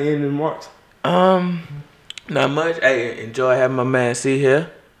 Trent, got any ending remarks? Not much. Hey, enjoy having my man C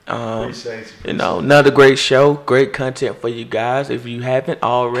here. Appreciate you. Another great show, great content for you guys. If you haven't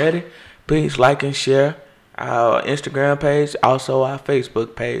already, please like and share our Instagram page, also our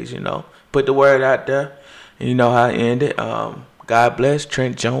Facebook page. Put the word out there. And you know how I end it. God bless.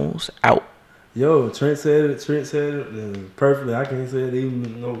 Trent Jones out. Yo, Trent said it perfectly. I can't say it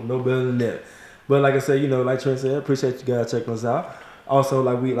even no better than that. But like I said, like Trent said, appreciate you guys checking us out. Also,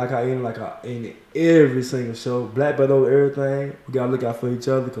 I end every single show, black belt over everything. We gotta look out for each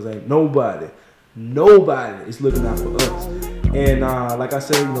other because ain't nobody is looking out for us. And like I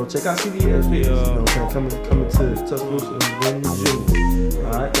said, check out CDS videos. Coming to Tuscaloosa in June.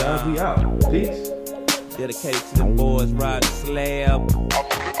 All right, guys, we out. Peace. Dedicated to the boys, ride the slab. I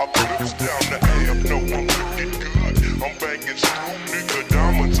put this down the AM, no, I'm looking good. I'm banging screw, nigga,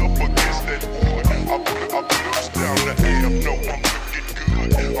 diamonds up against that wood. I put this down the AM, no, I'm looking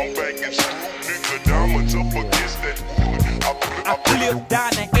good. I'm banging screw, nigga, diamonds up against that wood. I flip down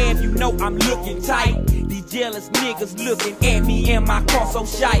the amp, I'm looking tight. These jealous niggas looking at me and my car so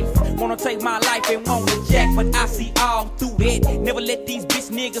shife. Wanna take my life and want a jack, but I see all through that. Never let these bitch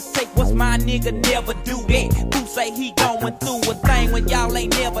niggas take what's my nigga, never do that. Who say he going through a thing when y'all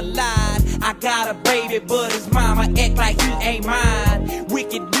ain't never lied? I got a baby, but his mama act like he ain't mine.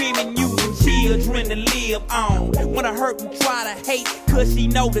 Wicked women using children to live on. Wanna hurt and try to hate, cause she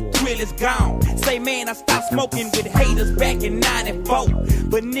know the thrill is gone. Say man, I stopped smoking with haters back in 94.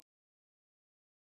 But